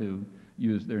willing to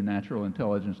use their natural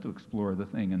intelligence to explore the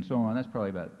thing and so on. That's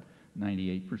probably about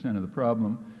 98% of the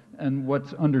problem. And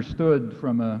what's understood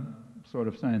from a sort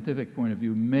of scientific point of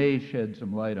view may shed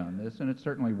some light on this, and it's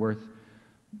certainly worth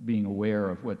being aware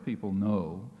of what people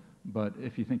know. But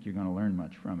if you think you're going to learn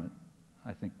much from it,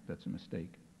 I think that's a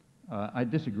mistake. I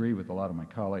disagree with a lot of my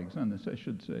colleagues on this, I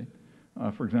should say.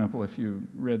 For example, if you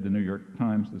read the New York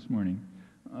Times this morning,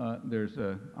 there's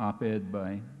an op-ed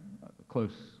by a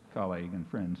close colleague and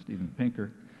friend, Steven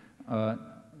Pinker,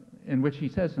 in which he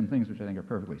says some things which I think are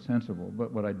perfectly sensible,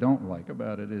 but what I don't like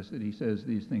about it is that he says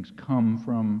these things come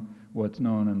from what's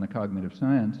known in the cognitive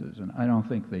sciences, and I don't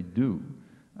think they do.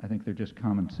 I think they're just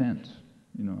common sense.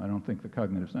 You know, I don't think the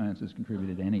cognitive sciences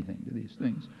contributed anything to these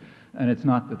things. And it's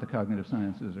not that the cognitive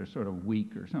sciences are sort of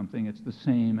weak or something, it's the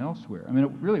same elsewhere. I mean,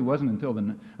 it really wasn't until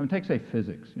take, say,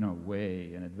 physics, you know,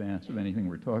 way in advance of anything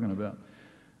we're talking about.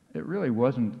 It really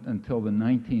wasn't until the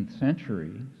 19th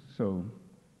century, so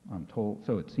I'm told,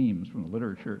 so it seems from the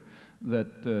literature, that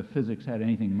physics had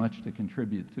anything much to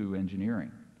contribute to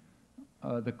engineering.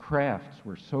 The crafts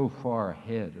were so far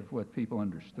ahead of what people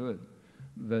understood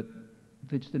that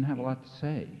they just didn't have a lot to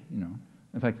say, you know.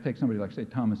 In fact, take somebody like, say,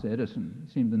 Thomas Edison.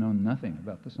 He seemed to know nothing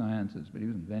about the sciences, but he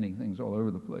was inventing things all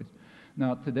over the place.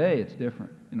 Now, today it's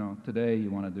different. You know, today you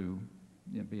want to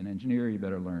be an engineer, you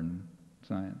better learn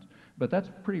science. But that's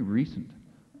pretty recent.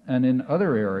 And in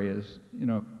other areas, you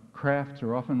know, crafts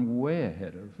are often way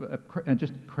ahead of, and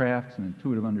just crafts and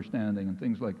intuitive understanding and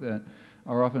things like that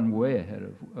are often way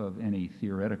ahead of any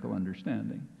theoretical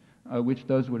understanding. Which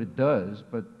does what it does,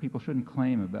 but people shouldn't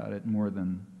claim about it more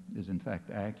than is in fact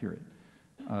accurate.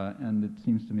 And it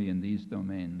seems to me in these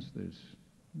domains there's,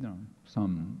 you know,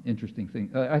 some interesting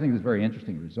thing. I think there's very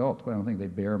interesting results, but I don't think they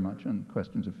bear much on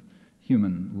questions of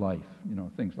human life. You know,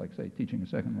 things like, say, teaching a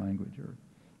second language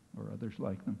or others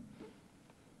like them.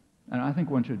 And I think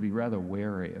one should be rather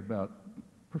wary about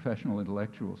professional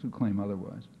intellectuals who claim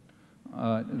otherwise.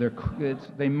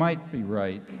 They might be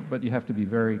right, but you have to be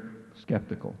very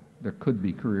skeptical. There could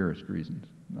be careerist reasons.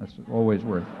 That's always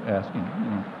worth asking. You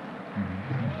know.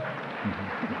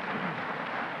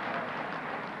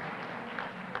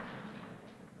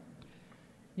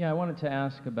 Yeah, I wanted to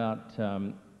ask about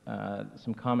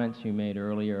some comments you made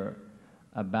earlier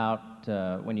about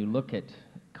when you look at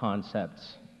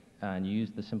concepts and you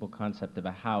use the simple concept of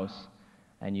a house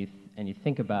and you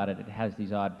think about it, it has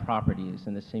these odd properties,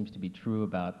 and this seems to be true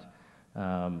about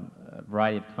a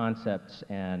variety of concepts,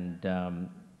 and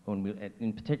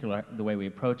in particular, the way we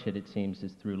approach it, it seems,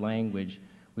 is through language.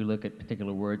 We look at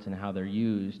particular words and how they're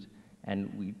used,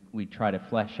 and we try to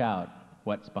flesh out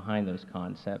what's behind those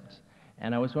concepts.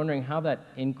 And I was wondering how that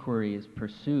inquiry is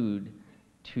pursued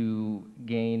to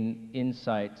gain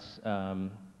insights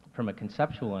from a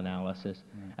conceptual analysis,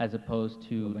 as opposed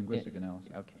to linguistic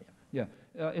analysis. Okay. Yeah,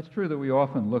 it's true that we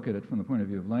often look at it from the point of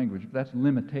view of language, but that's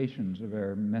limitations of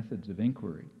our methods of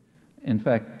inquiry. In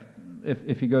fact,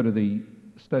 if you go to the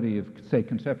study of, say,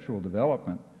 conceptual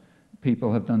development,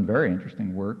 people have done very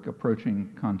interesting work approaching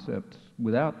concepts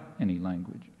without any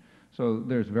language. So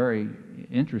there's very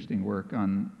interesting work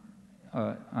on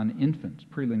on infants,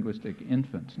 pre-linguistic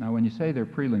infants. Now, when you say they're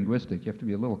pre-linguistic, you have to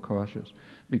be a little cautious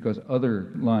because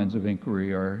other lines of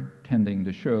inquiry are tending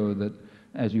to show that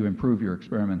as you improve your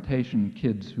experimentation,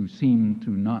 kids who seem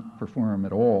to not perform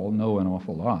at all know an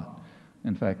awful lot.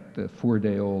 In fact,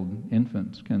 4-day-old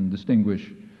infants can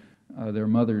distinguish their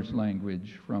mother's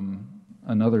language from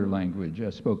another language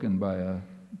as spoken by a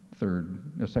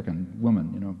second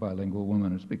woman, bilingual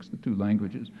woman who speaks the two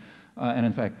languages. And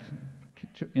in fact,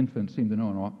 infants seem to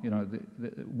know,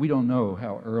 we don't know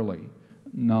how early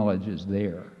knowledge is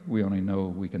there. We only know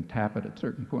we can tap it at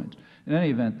certain points. In any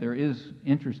event, there is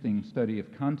interesting study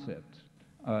of concepts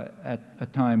at a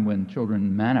time when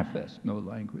children manifest no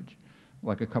language,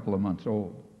 like a couple of months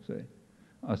old, say.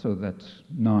 So that's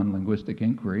non-linguistic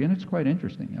inquiry, and it's quite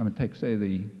interesting. I mean, take, say,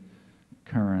 the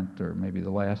current or maybe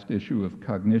the last issue of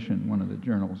Cognition, one of the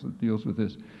journals that deals with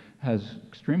this, has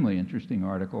extremely interesting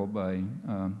article by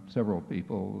several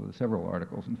people, several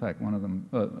articles, in fact, one of them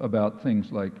about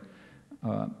things like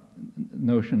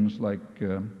notions like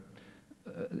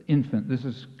this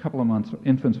is a couple of months,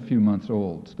 infants a few months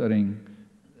old, studying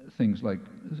things like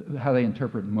how they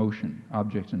interpret motion,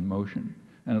 objects in motion.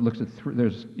 And it looks at,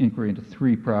 there's inquiry into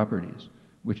 3 properties,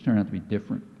 which turn out to be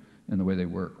different in the way they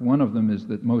work. One of them is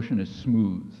that motion is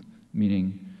smooth,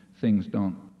 meaning things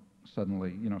don't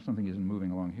suddenly, something isn't moving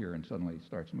along here and suddenly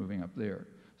starts moving up there.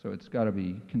 So it's got to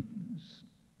be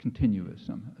continuous.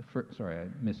 Sorry, I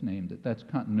misnamed it. That's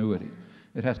continuity.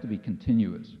 It has to be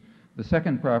continuous. The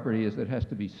second property is that it has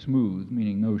to be smooth,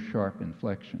 meaning no sharp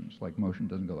inflections, like motion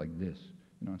doesn't go like this,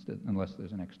 unless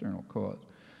there's an external cause.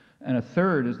 And a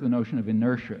third is the notion of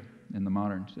inertia in the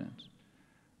modern sense.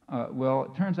 Well,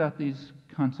 it turns out these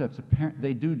concepts,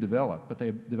 they do develop, but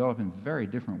they develop in very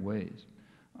different ways.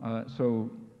 So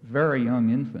very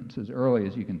young infants, as early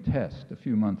as you can test, a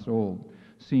few months old,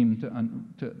 seem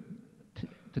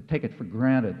to take it for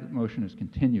granted that motion is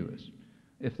continuous.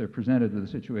 If they're presented with a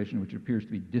situation which appears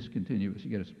to be discontinuous, you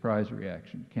get a surprise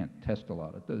reaction. You can't test a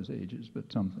lot at those ages,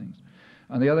 but some things.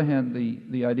 On the other hand,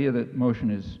 the idea that motion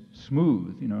is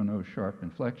smooth, no sharp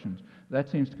inflections, that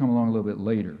seems to come along a little bit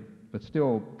later, but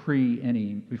still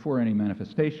before any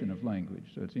manifestation of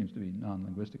language. So it seems to be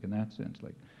non-linguistic in that sense,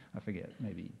 like, I forget,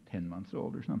 maybe 10 months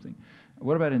old or something.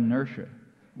 What about inertia?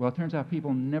 Well, it turns out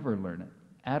people never learn it.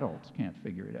 Adults can't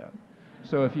figure it out.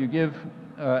 So if you give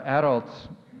adults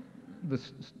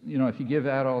if you give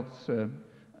adults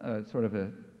sort of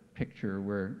a picture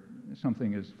where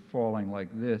something is falling like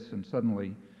this and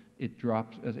suddenly it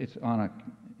drops, it's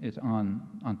on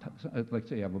let's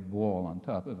say you have a ball on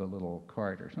top of a little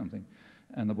cart or something,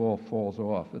 and the ball falls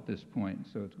off at this point,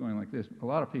 so it's going like this. A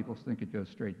lot of people think it goes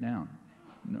straight down,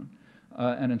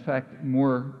 and in fact,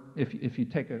 if you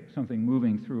take something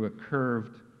moving through a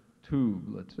curved tube,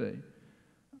 let's say.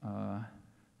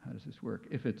 How does this work?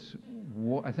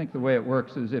 I think the way it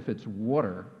works is if it's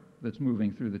water that's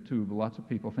moving through the tube, lots of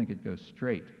people think it goes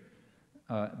straight.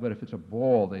 But if it's a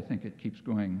ball, they think it keeps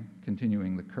going,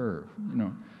 continuing the curve,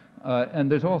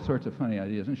 And there's all sorts of funny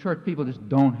ideas. In short, people just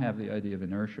don't have the idea of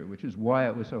inertia, which is why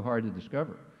it was so hard to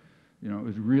discover. It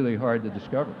was really hard to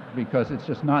discover because it's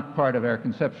just not part of our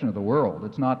conception of the world.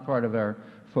 It's not part of our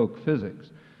folk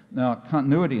physics. Now,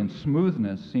 continuity and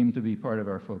smoothness seem to be part of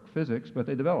our folk physics, but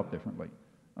they develop differently.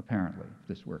 Apparently, if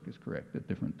this work is correct, at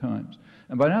different times.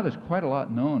 And by now there's quite a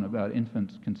lot known about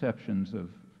infants' conceptions of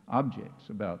objects,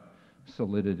 about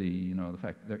solidity, the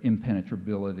fact their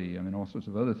impenetrability, all sorts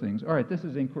of other things. All right, this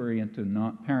is inquiry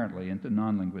apparently into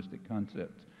non-linguistic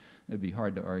concepts. It'd be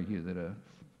hard to argue that a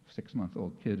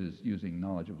 6-month-old kid is using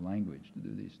knowledge of language to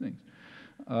do these things.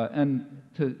 And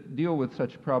to deal with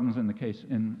such problems in the case,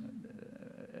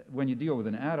 when you deal with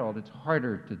an adult, it's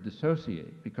harder to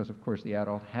dissociate because, of course, the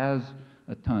adult has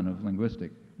a ton of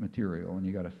linguistic material, and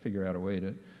you got to figure out a way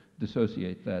to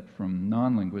dissociate that from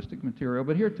non-linguistic material.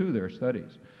 But here, too, there are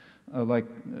studies, like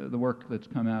the work that's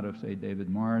come out of, say, David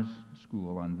Marr's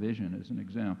school on vision as an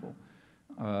example.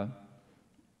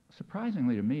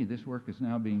 Surprisingly to me, this work is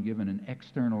now being given an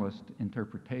externalist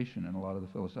interpretation in a lot of the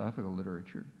philosophical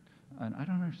literature. And I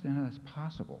don't understand how that's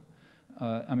possible.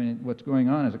 What's going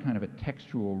on is a kind of a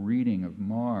textual reading of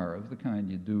Marr, of the kind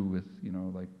you do with,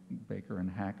 like Baker and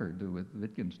Hacker do with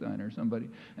Wittgenstein or somebody.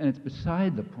 And it's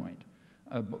beside the point.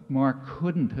 Marr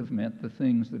couldn't have meant the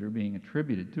things that are being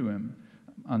attributed to him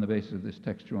on the basis of this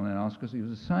textual analysis because he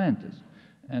was a scientist.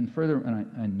 And further, and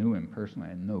I knew him personally,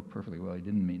 I know perfectly well he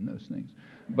didn't mean those things.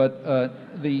 But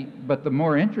the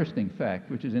more interesting fact,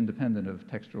 which is independent of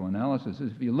textual analysis,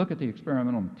 is if you look at the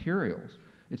experimental materials,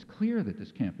 it's clear that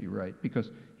this can't be right, because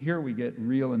here we get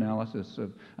real analysis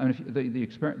of, the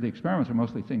experiments are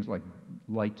mostly things like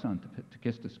lights on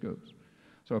tachistoscopes.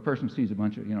 So a person sees a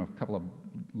bunch of, a couple of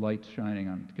lights shining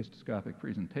on kistoscopic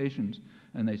presentations,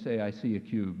 and they say, I see a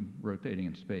cube rotating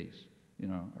in space,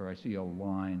 or I see a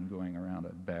line going around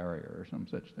a barrier or some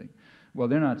such thing. Well,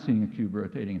 they're not seeing a cube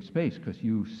rotating in space because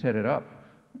you set it up.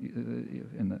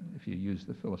 If you use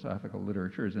the philosophical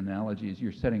literature's analogies,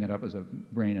 you're setting it up as a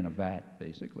brain in a vat,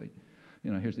 basically.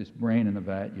 Here's this brain in a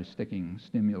vat, you're sticking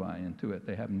stimuli into it.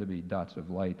 They happen to be dots of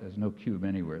light. There's no cube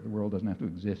anywhere. The world doesn't have to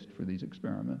exist for these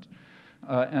experiments.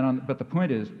 But the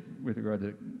point is, with regard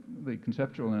to the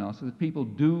conceptual analysis, that people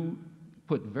do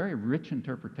put very rich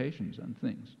interpretations on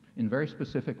things in very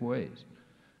specific ways.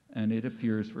 And it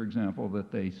appears, for example,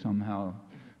 that the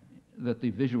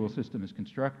visual system is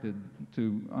constructed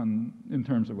in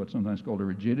terms of what's sometimes called a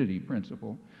rigidity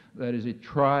principle. That is, it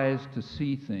tries to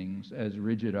see things as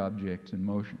rigid objects in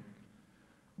motion.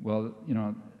 Well,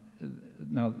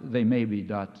 now they may be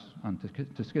dots on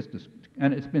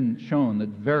and it's been shown that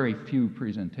very few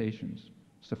presentations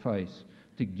suffice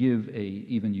to give a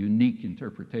even unique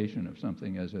interpretation of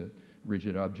something as a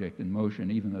rigid object in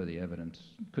motion, even though the evidence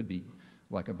could be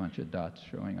like a bunch of dots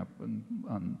showing up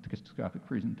on kistoscopic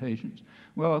presentations.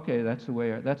 Well, okay, that's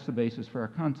the basis for our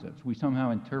concepts. We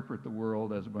somehow interpret the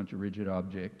world as a bunch of rigid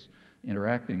objects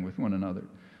interacting with one another.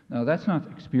 Now, that's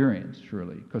not experience,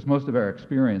 surely, because most of our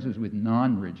experience is with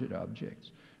non-rigid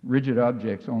objects. Rigid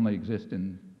objects only exist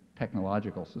in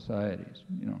technological societies,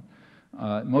 and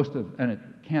it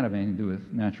can't have anything to do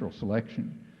with natural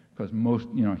selection, because most,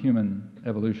 human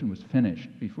evolution was finished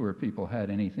before people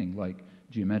had anything like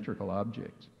geometrical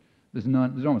objects. There's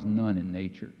almost none in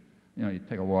nature. You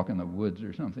take a walk in the woods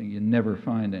or something, you never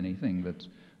find anything that's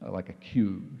like a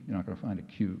cube. You're not going to find a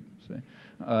cube, say.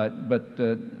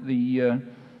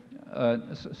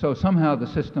 So somehow the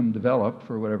system developed,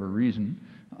 for whatever reason,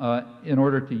 in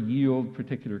order to yield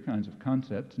particular kinds of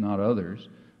concepts, not others.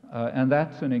 And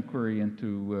that's an inquiry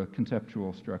into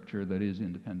conceptual structure that is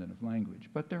independent of language.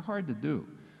 But they're hard to do.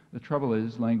 The trouble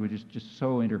is, language is just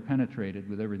so interpenetrated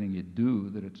with everything you do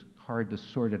that it's hard to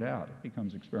sort it out. It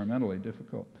becomes experimentally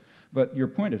difficult. But your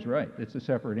point is right. It's a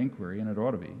separate inquiry, and it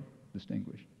ought to be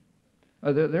distinguished.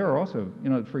 There are also,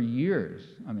 for years,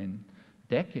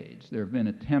 decades, there have been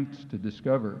attempts to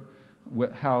discover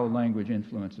how language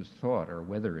influences thought, or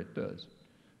whether it does.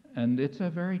 And it's a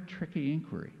very tricky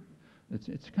inquiry.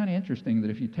 It's kind of interesting that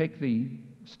if you take the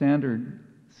standard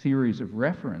theories of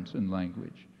reference in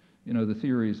language, the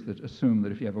theories that assume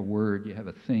that if you have a word, you have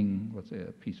a thing, let's say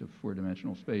a piece of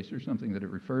four-dimensional space or something that it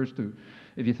refers to.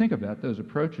 If you think about those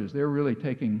approaches, they're really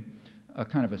taking a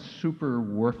kind of a super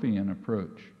Worfian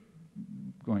approach,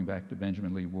 going back to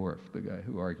Benjamin Lee Worf, the guy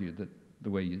who argued that the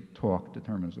way you talk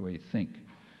determines the way you think.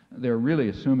 They're really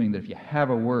assuming that if you have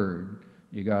a word,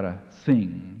 you got a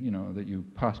thing, that you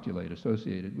postulate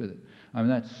associated with it.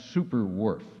 That's super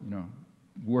Worf,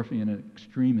 Worfian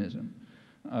extremism.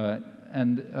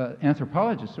 And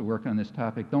anthropologists who work on this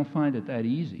topic don't find it that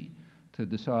easy to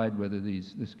decide whether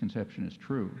this conception is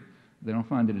true. They don't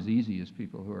find it as easy as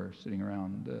people who are sitting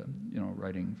around,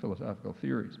 writing philosophical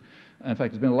theories. In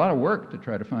fact, there's been a lot of work to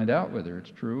try to find out whether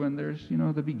it's true, and there's,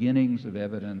 the beginnings of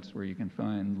evidence where you can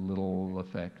find little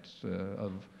effects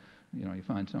of, you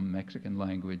find some Mexican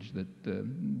language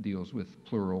that deals with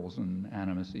plurals and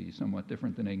animacy somewhat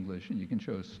different than English, and you can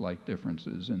show slight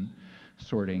differences in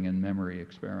sorting and memory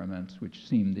experiments, which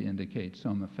seem to indicate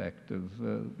some effect of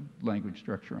language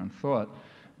structure on thought.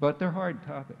 But they're hard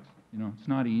topics. It's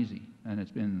not easy, and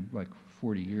it's been like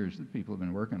 40 years that people have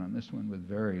been working on this one with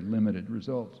very limited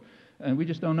results. And we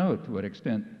just don't know to what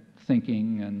extent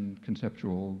thinking and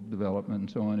conceptual development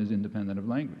and so on is independent of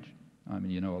language.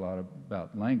 You know a lot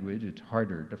about language. It's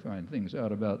harder to find things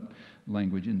out about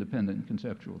language-independent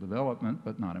conceptual development,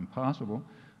 but not impossible.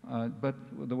 But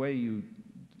the way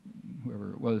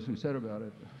whoever it was who said about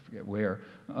it, I forget where,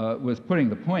 was putting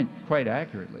the point quite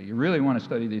accurately. You really want to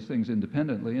study these things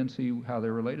independently and see how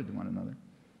they're related to one another.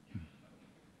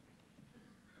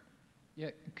 Yeah,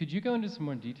 could you go into some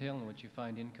more detail on what you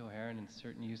find incoherent in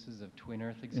certain uses of twin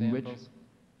Earth examples? In which?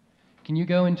 Can you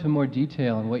go into more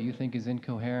detail on what you think is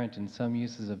incoherent in some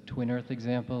uses of twin Earth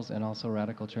examples and also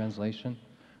radical translation?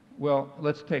 Well,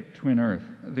 let's take twin Earth.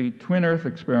 The twin Earth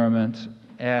experiments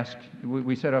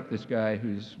we set up this guy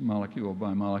who's molecule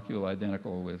by molecule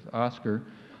identical with Oscar,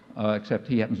 except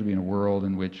he happens to be in a world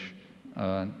in which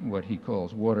what he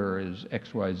calls water is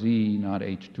XYZ, not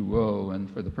H2O, and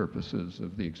for the purposes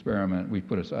of the experiment, we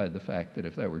put aside the fact that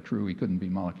if that were true, he couldn't be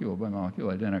molecule by molecule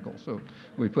identical, so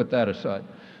we put that aside.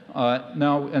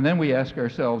 And then we ask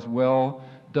ourselves, well,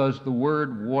 does the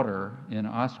word water in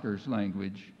Oscar's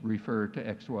language refer to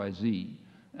XYZ?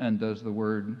 And does the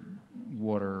word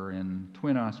water in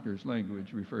Twin Oscar's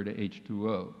language refer to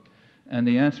H2O? And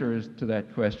the answer to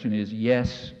that question is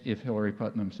yes if Hilary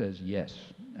Putnam says yes,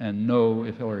 and no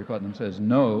if Hilary Putnam says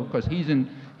no, because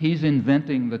he's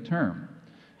inventing the term.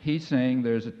 He's saying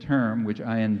there's a term which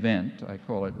I invent, I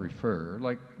call it refer,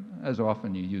 like as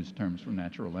often you use terms from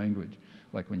natural language,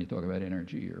 like when you talk about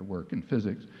energy or work in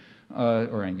physics,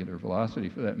 or angular velocity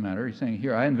for that matter. He's saying,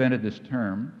 here, I invented this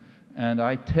term, and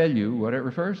I tell you what it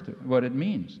refers to, what it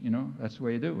means. You know, that's the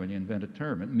way you do when you invent a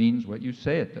term. It means what you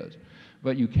say it does.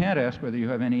 But you can't ask whether you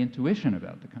have any intuition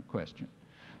about the question.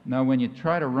 Now, when you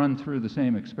try to run through the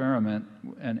same experiment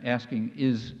and asking,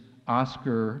 is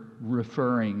Oscar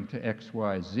referring to X,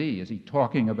 Y, Z? Is he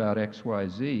talking about X, Y,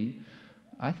 Z?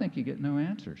 I think you get no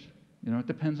answers. You know, it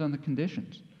depends on the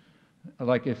conditions.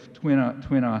 Like if twin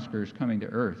Oscar is coming to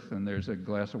Earth and there's a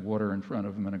glass of water in front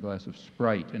of him and a glass of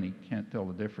Sprite and he can't tell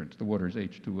the difference, the water is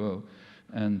H2O,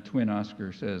 and twin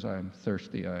Oscar says, I'm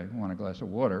thirsty, I want a glass of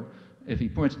water. If he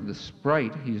points to the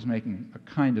Sprite, he's making a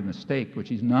kind of mistake which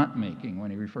he's not making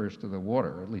when he refers to the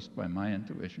water, at least by my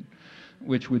intuition,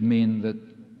 which would mean that,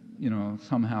 you know,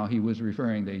 somehow he was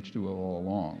referring to H2O all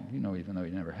along, you know, even though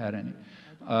he never had any.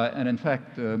 And in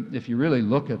fact, if you really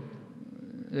look at,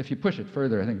 if you push it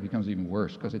further, I think it becomes even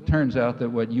worse, because it turns out that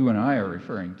what you and I are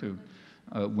referring to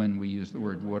when we use the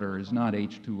word water is not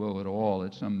H2O at all.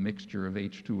 It's some mixture of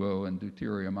H2O and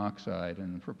deuterium oxide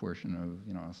in a proportion of,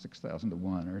 you know, 6,000 to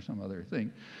 1 or some other thing.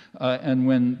 And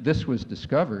when this was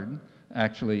discovered,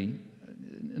 actually,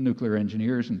 nuclear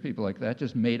engineers and people like that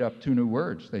just made up two new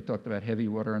words. They talked about heavy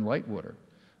water and light water.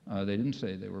 They didn't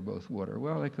say they were both water.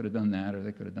 Well, they could have done that, or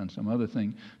they could have done some other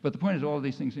thing. But the point is, all of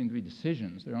these things seem to be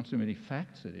decisions. There aren't so many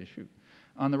facts at issue.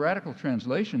 On the radical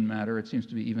translation matter, it seems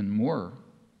to be even more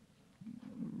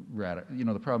radical. You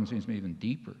know, the problem seems to be even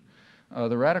deeper.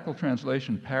 The radical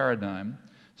translation paradigm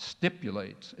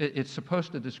stipulates, it's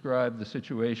supposed to describe the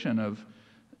situation of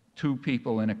two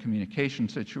people in a communication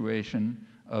situation,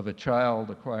 of a child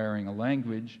acquiring a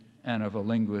language, and of a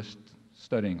linguist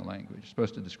studying a language. It's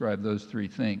supposed to describe those three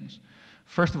things.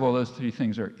 First of all, those three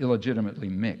things are illegitimately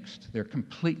mixed. They're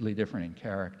completely different in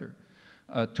character.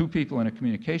 Two people in a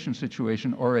communication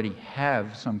situation already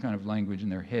have some kind of language in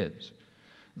their heads.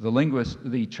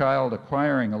 The child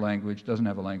acquiring a language doesn't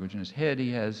have a language in his head.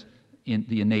 He has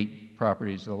the innate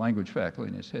properties of the language faculty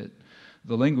in his head.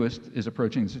 The linguist is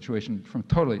approaching the situation from a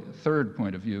totally third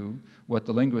point of view. What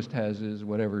the linguist has is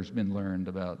whatever's been learned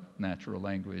about natural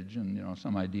language and, you know,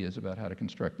 some ideas about how to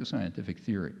construct a scientific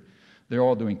theory. They're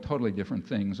all doing totally different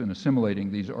things, and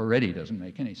assimilating these already doesn't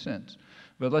make any sense.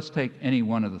 But let's take any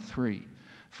one of the three.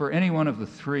 For any one of the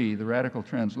three, the radical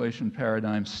translation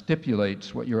paradigm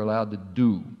stipulates what you're allowed to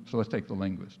do. So let's take the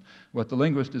linguist. What the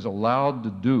linguist is allowed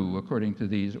to do, according to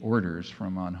these orders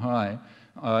from on high,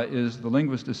 is the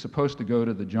linguist is supposed to go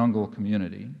to the jungle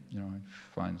community. You know,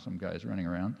 find some guys running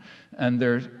around, and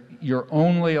you're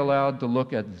only allowed to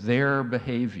look at their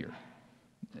behavior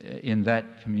in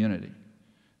that community.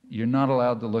 You're not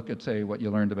allowed to look at, say, what you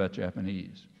learned about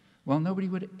Japanese. Well, nobody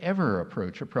would ever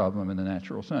approach a problem in the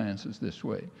natural sciences this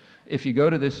way. If you go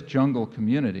to this jungle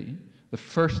community, the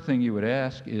first thing you would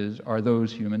ask is, are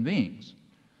those human beings?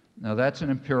 Now, that's an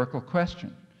empirical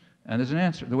question, and there's an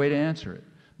answer, the way to answer it.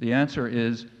 The answer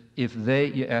is,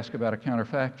 you ask about a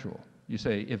counterfactual. You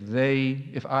say,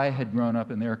 if I had grown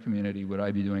up in their community, would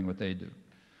I be doing what they do?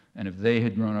 And if they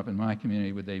had grown up in my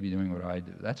community, would they be doing what I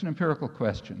do? That's an empirical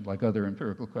question. Like other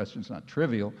empirical questions, not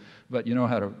trivial, but you know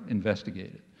how to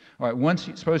investigate it. All right,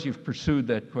 suppose you've pursued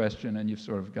that question and you've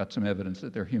sort of got some evidence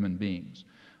that they're human beings.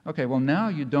 Okay, well now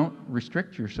you don't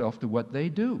restrict yourself to what they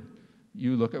do.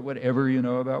 You look at whatever you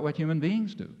know about what human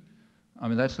beings do. I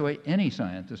mean, that's the way any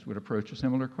scientist would approach a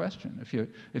similar question. If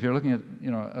you're looking at,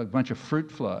 you know, a bunch of fruit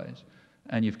flies,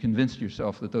 and you've convinced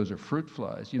yourself that those are fruit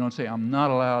flies, you don't say, I'm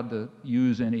not allowed to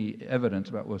use any evidence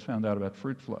about what was found out about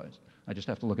fruit flies. I just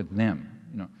have to look at them.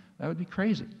 You know, that would be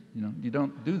crazy. You know, you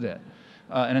don't do that.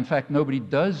 And in fact, nobody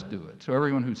does do it. So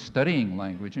everyone who's studying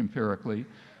language empirically,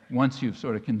 once you've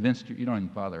sort of convinced you don't even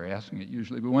bother asking it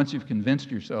usually, but once you've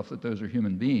convinced yourself that those are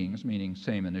human beings, meaning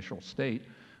same initial state,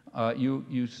 I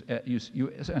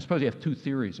suppose you have two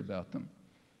theories about them.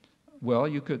 Well,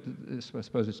 you could, I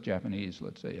suppose it's Japanese,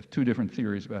 let's say. You have two different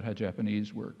theories about how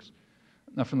Japanese works.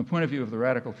 Now, from the point of view of the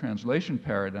radical translation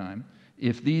paradigm,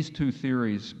 if these two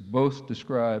theories both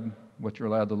describe what you're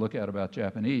allowed to look at about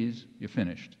Japanese, you're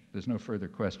finished. There's no further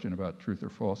question about truth or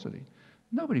falsity.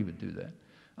 Nobody would do that.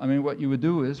 I mean, what you would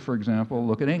do is, for example,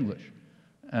 look at English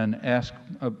and ask,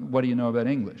 what do you know about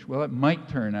English? Well, it might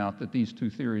turn out that these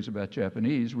two theories about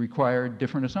Japanese require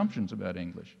different assumptions about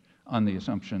English on the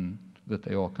assumption that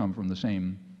they all come from the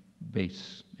same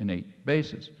innate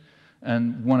bases.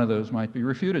 And one of those might be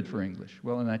refuted for English.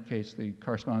 Well, in that case, the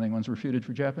corresponding one's refuted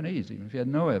for Japanese, even if you had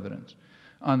no evidence.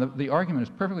 The argument is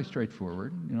perfectly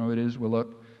straightforward. You know, it is, well,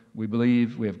 look, we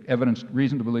have evidence,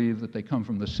 reason to believe that they come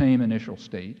from the same initial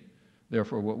state.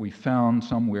 Therefore, what we found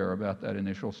somewhere about that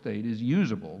initial state is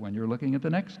usable when you're looking at the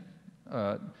next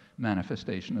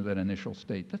manifestation of that initial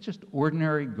state. That's just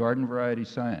ordinary garden variety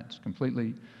science,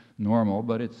 completely normal,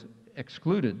 but it's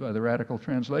excluded by the radical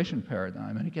translation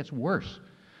paradigm, and it gets worse.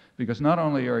 Because not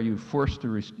only are you forced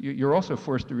to, you're also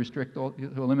forced to to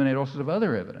eliminate all sorts of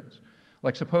other evidence.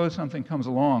 Like suppose something comes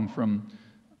along from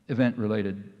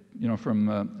event-related, you know, from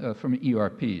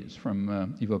ERPs,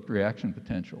 from evoked reaction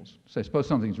potentials. Say, suppose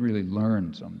something's really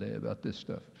learned someday about this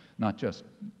stuff, not just,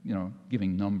 you know,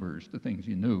 giving numbers to things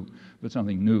you knew, but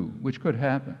something new, which could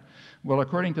happen. Well,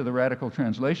 according to the radical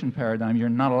translation paradigm, you're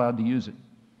not allowed to use it.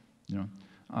 You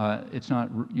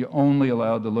know, you're only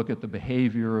allowed to look at the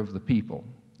behavior of the people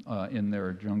in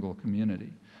their jungle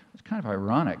community. It's kind of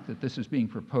ironic that this is being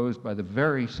proposed by the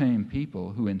very same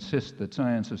people who insist that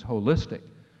science is holistic,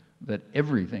 that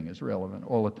everything is relevant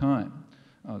all the time.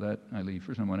 That I leave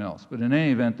for someone else. But in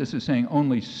any event, this is saying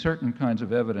only certain kinds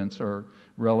of evidence are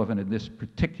relevant in this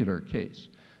particular case.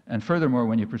 And furthermore,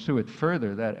 when you pursue it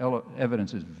further, that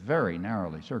evidence is very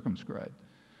narrowly circumscribed.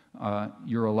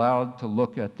 You're allowed to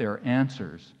look at their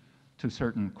answers to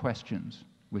certain questions,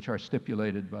 which are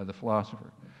stipulated by the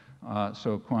philosopher.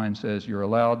 So Quine says you're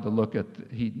allowed to look at,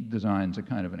 he designs a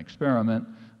kind of an experiment,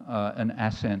 an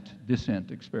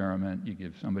ascent-descent experiment. You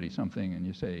give somebody something and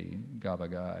you say,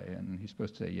 gabagai, and he's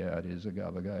supposed to say, yeah, it is a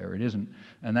gabagai, or it isn't,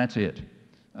 and that's it.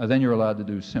 Then you're allowed to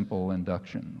do simple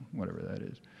induction, whatever that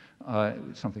is.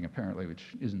 Something apparently which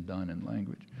isn't done in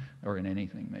language, or in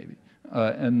anything maybe.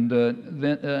 And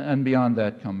beyond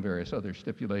that come various other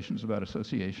stipulations about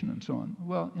association and so on.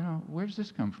 Well, you know, where does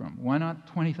this come from? Why not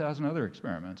 20,000 other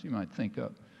experiments you might think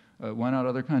of? Why not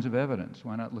other kinds of evidence?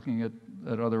 Why not looking at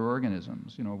other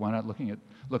organisms? You know, why not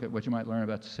look at what you might learn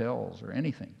about cells or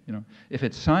anything? You know, if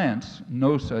it's science,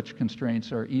 no such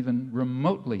constraints are even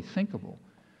remotely thinkable.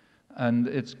 And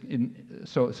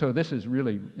so this is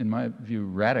really, in my view,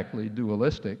 radically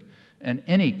dualistic. And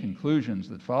any conclusions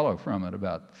that follow from it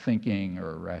about thinking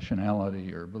or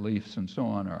rationality or beliefs and so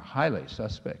on are highly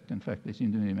suspect. In fact, they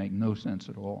seem to me to make no sense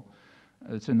at all.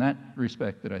 It's in that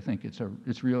respect that I think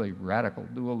it's really radical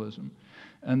dualism.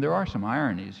 And there are some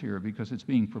ironies here because it's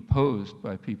being proposed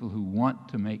by people who want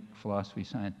to make philosophy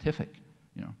scientific.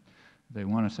 You know, they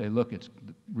want to say, look, it's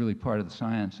really part of the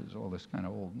sciences, all this kind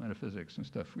of old metaphysics and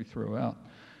stuff we throw out.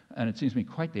 And it seems to me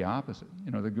quite the opposite. You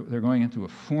know, they're going into a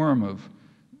form of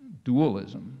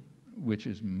dualism, which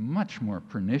is much more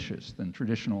pernicious than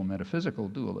traditional metaphysical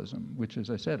dualism, which, as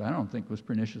I said, I don't think was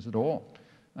pernicious at all.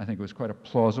 I think it was quite a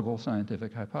plausible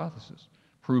scientific hypothesis,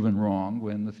 proven wrong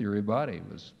when the theory of body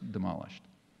was demolished.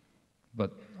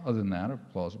 But other than that, a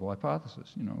plausible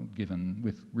hypothesis, you know, given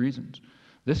with reasons.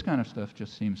 This kind of stuff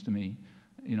just seems to me,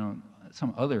 you know,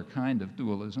 some other kind of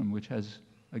dualism which has,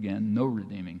 again, no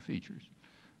redeeming features.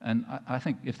 And I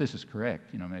think if this is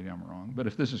correct, you know, maybe I'm wrong, but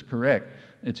if this is correct,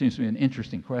 it seems to me an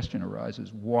interesting question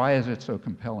arises. Why is it so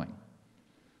compelling?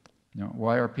 You know,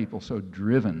 why are people so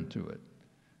driven to it?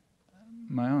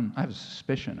 I have a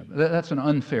suspicion of it. That's an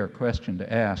unfair question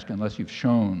to ask unless you've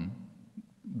shown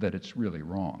that it's really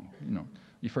wrong. You know,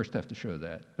 you first have to show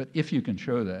that. But if you can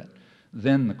show that,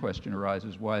 then the question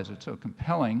arises, why is it so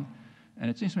compelling? And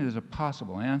it seems to me there's a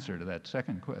possible answer to that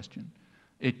second question.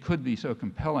 It could be so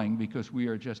compelling because we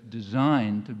are just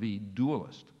designed to be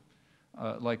dualist.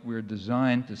 Like we're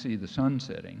designed to see the sun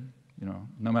setting, you know,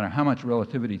 no matter how much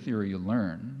relativity theory you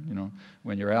learn, you know,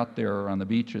 when you're out there on the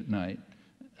beach at night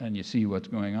and you see what's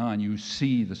going on, you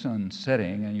see the sun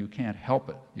setting and you can't help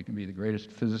it. You can be the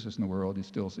greatest physicist in the world, you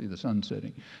still see the sun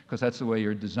setting, because that's the way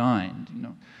you're designed, you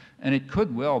know. And it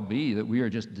could well be that we are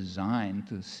just designed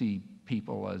to see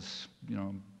people as, you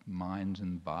know, minds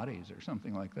and bodies or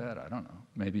something like that. I don't know.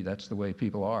 Maybe that's the way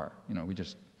people are. You know, we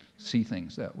just see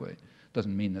things that way.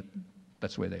 Doesn't mean that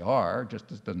that's the way they are. Just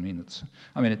doesn't mean it's.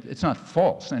 I mean, it's not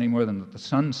false any more than that the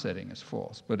sun setting is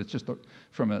false. But it's just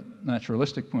from a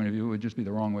naturalistic point of view, it would just be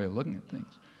the wrong way of looking at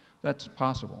things. That's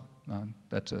possible.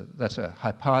 That's a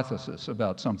hypothesis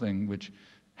about something which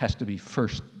has to be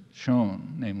first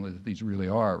shown, namely that these really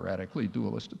are radically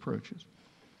dualist approaches.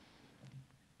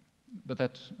 But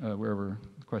that's wherever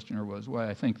the questioner was, why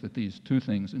I think that these two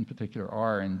things in particular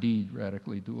are indeed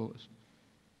radically dualist.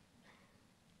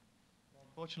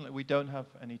 Unfortunately, we don't have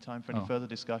any time for any further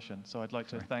discussion, so I'd like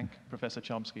to thank Professor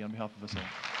Chomsky on behalf of us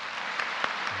all.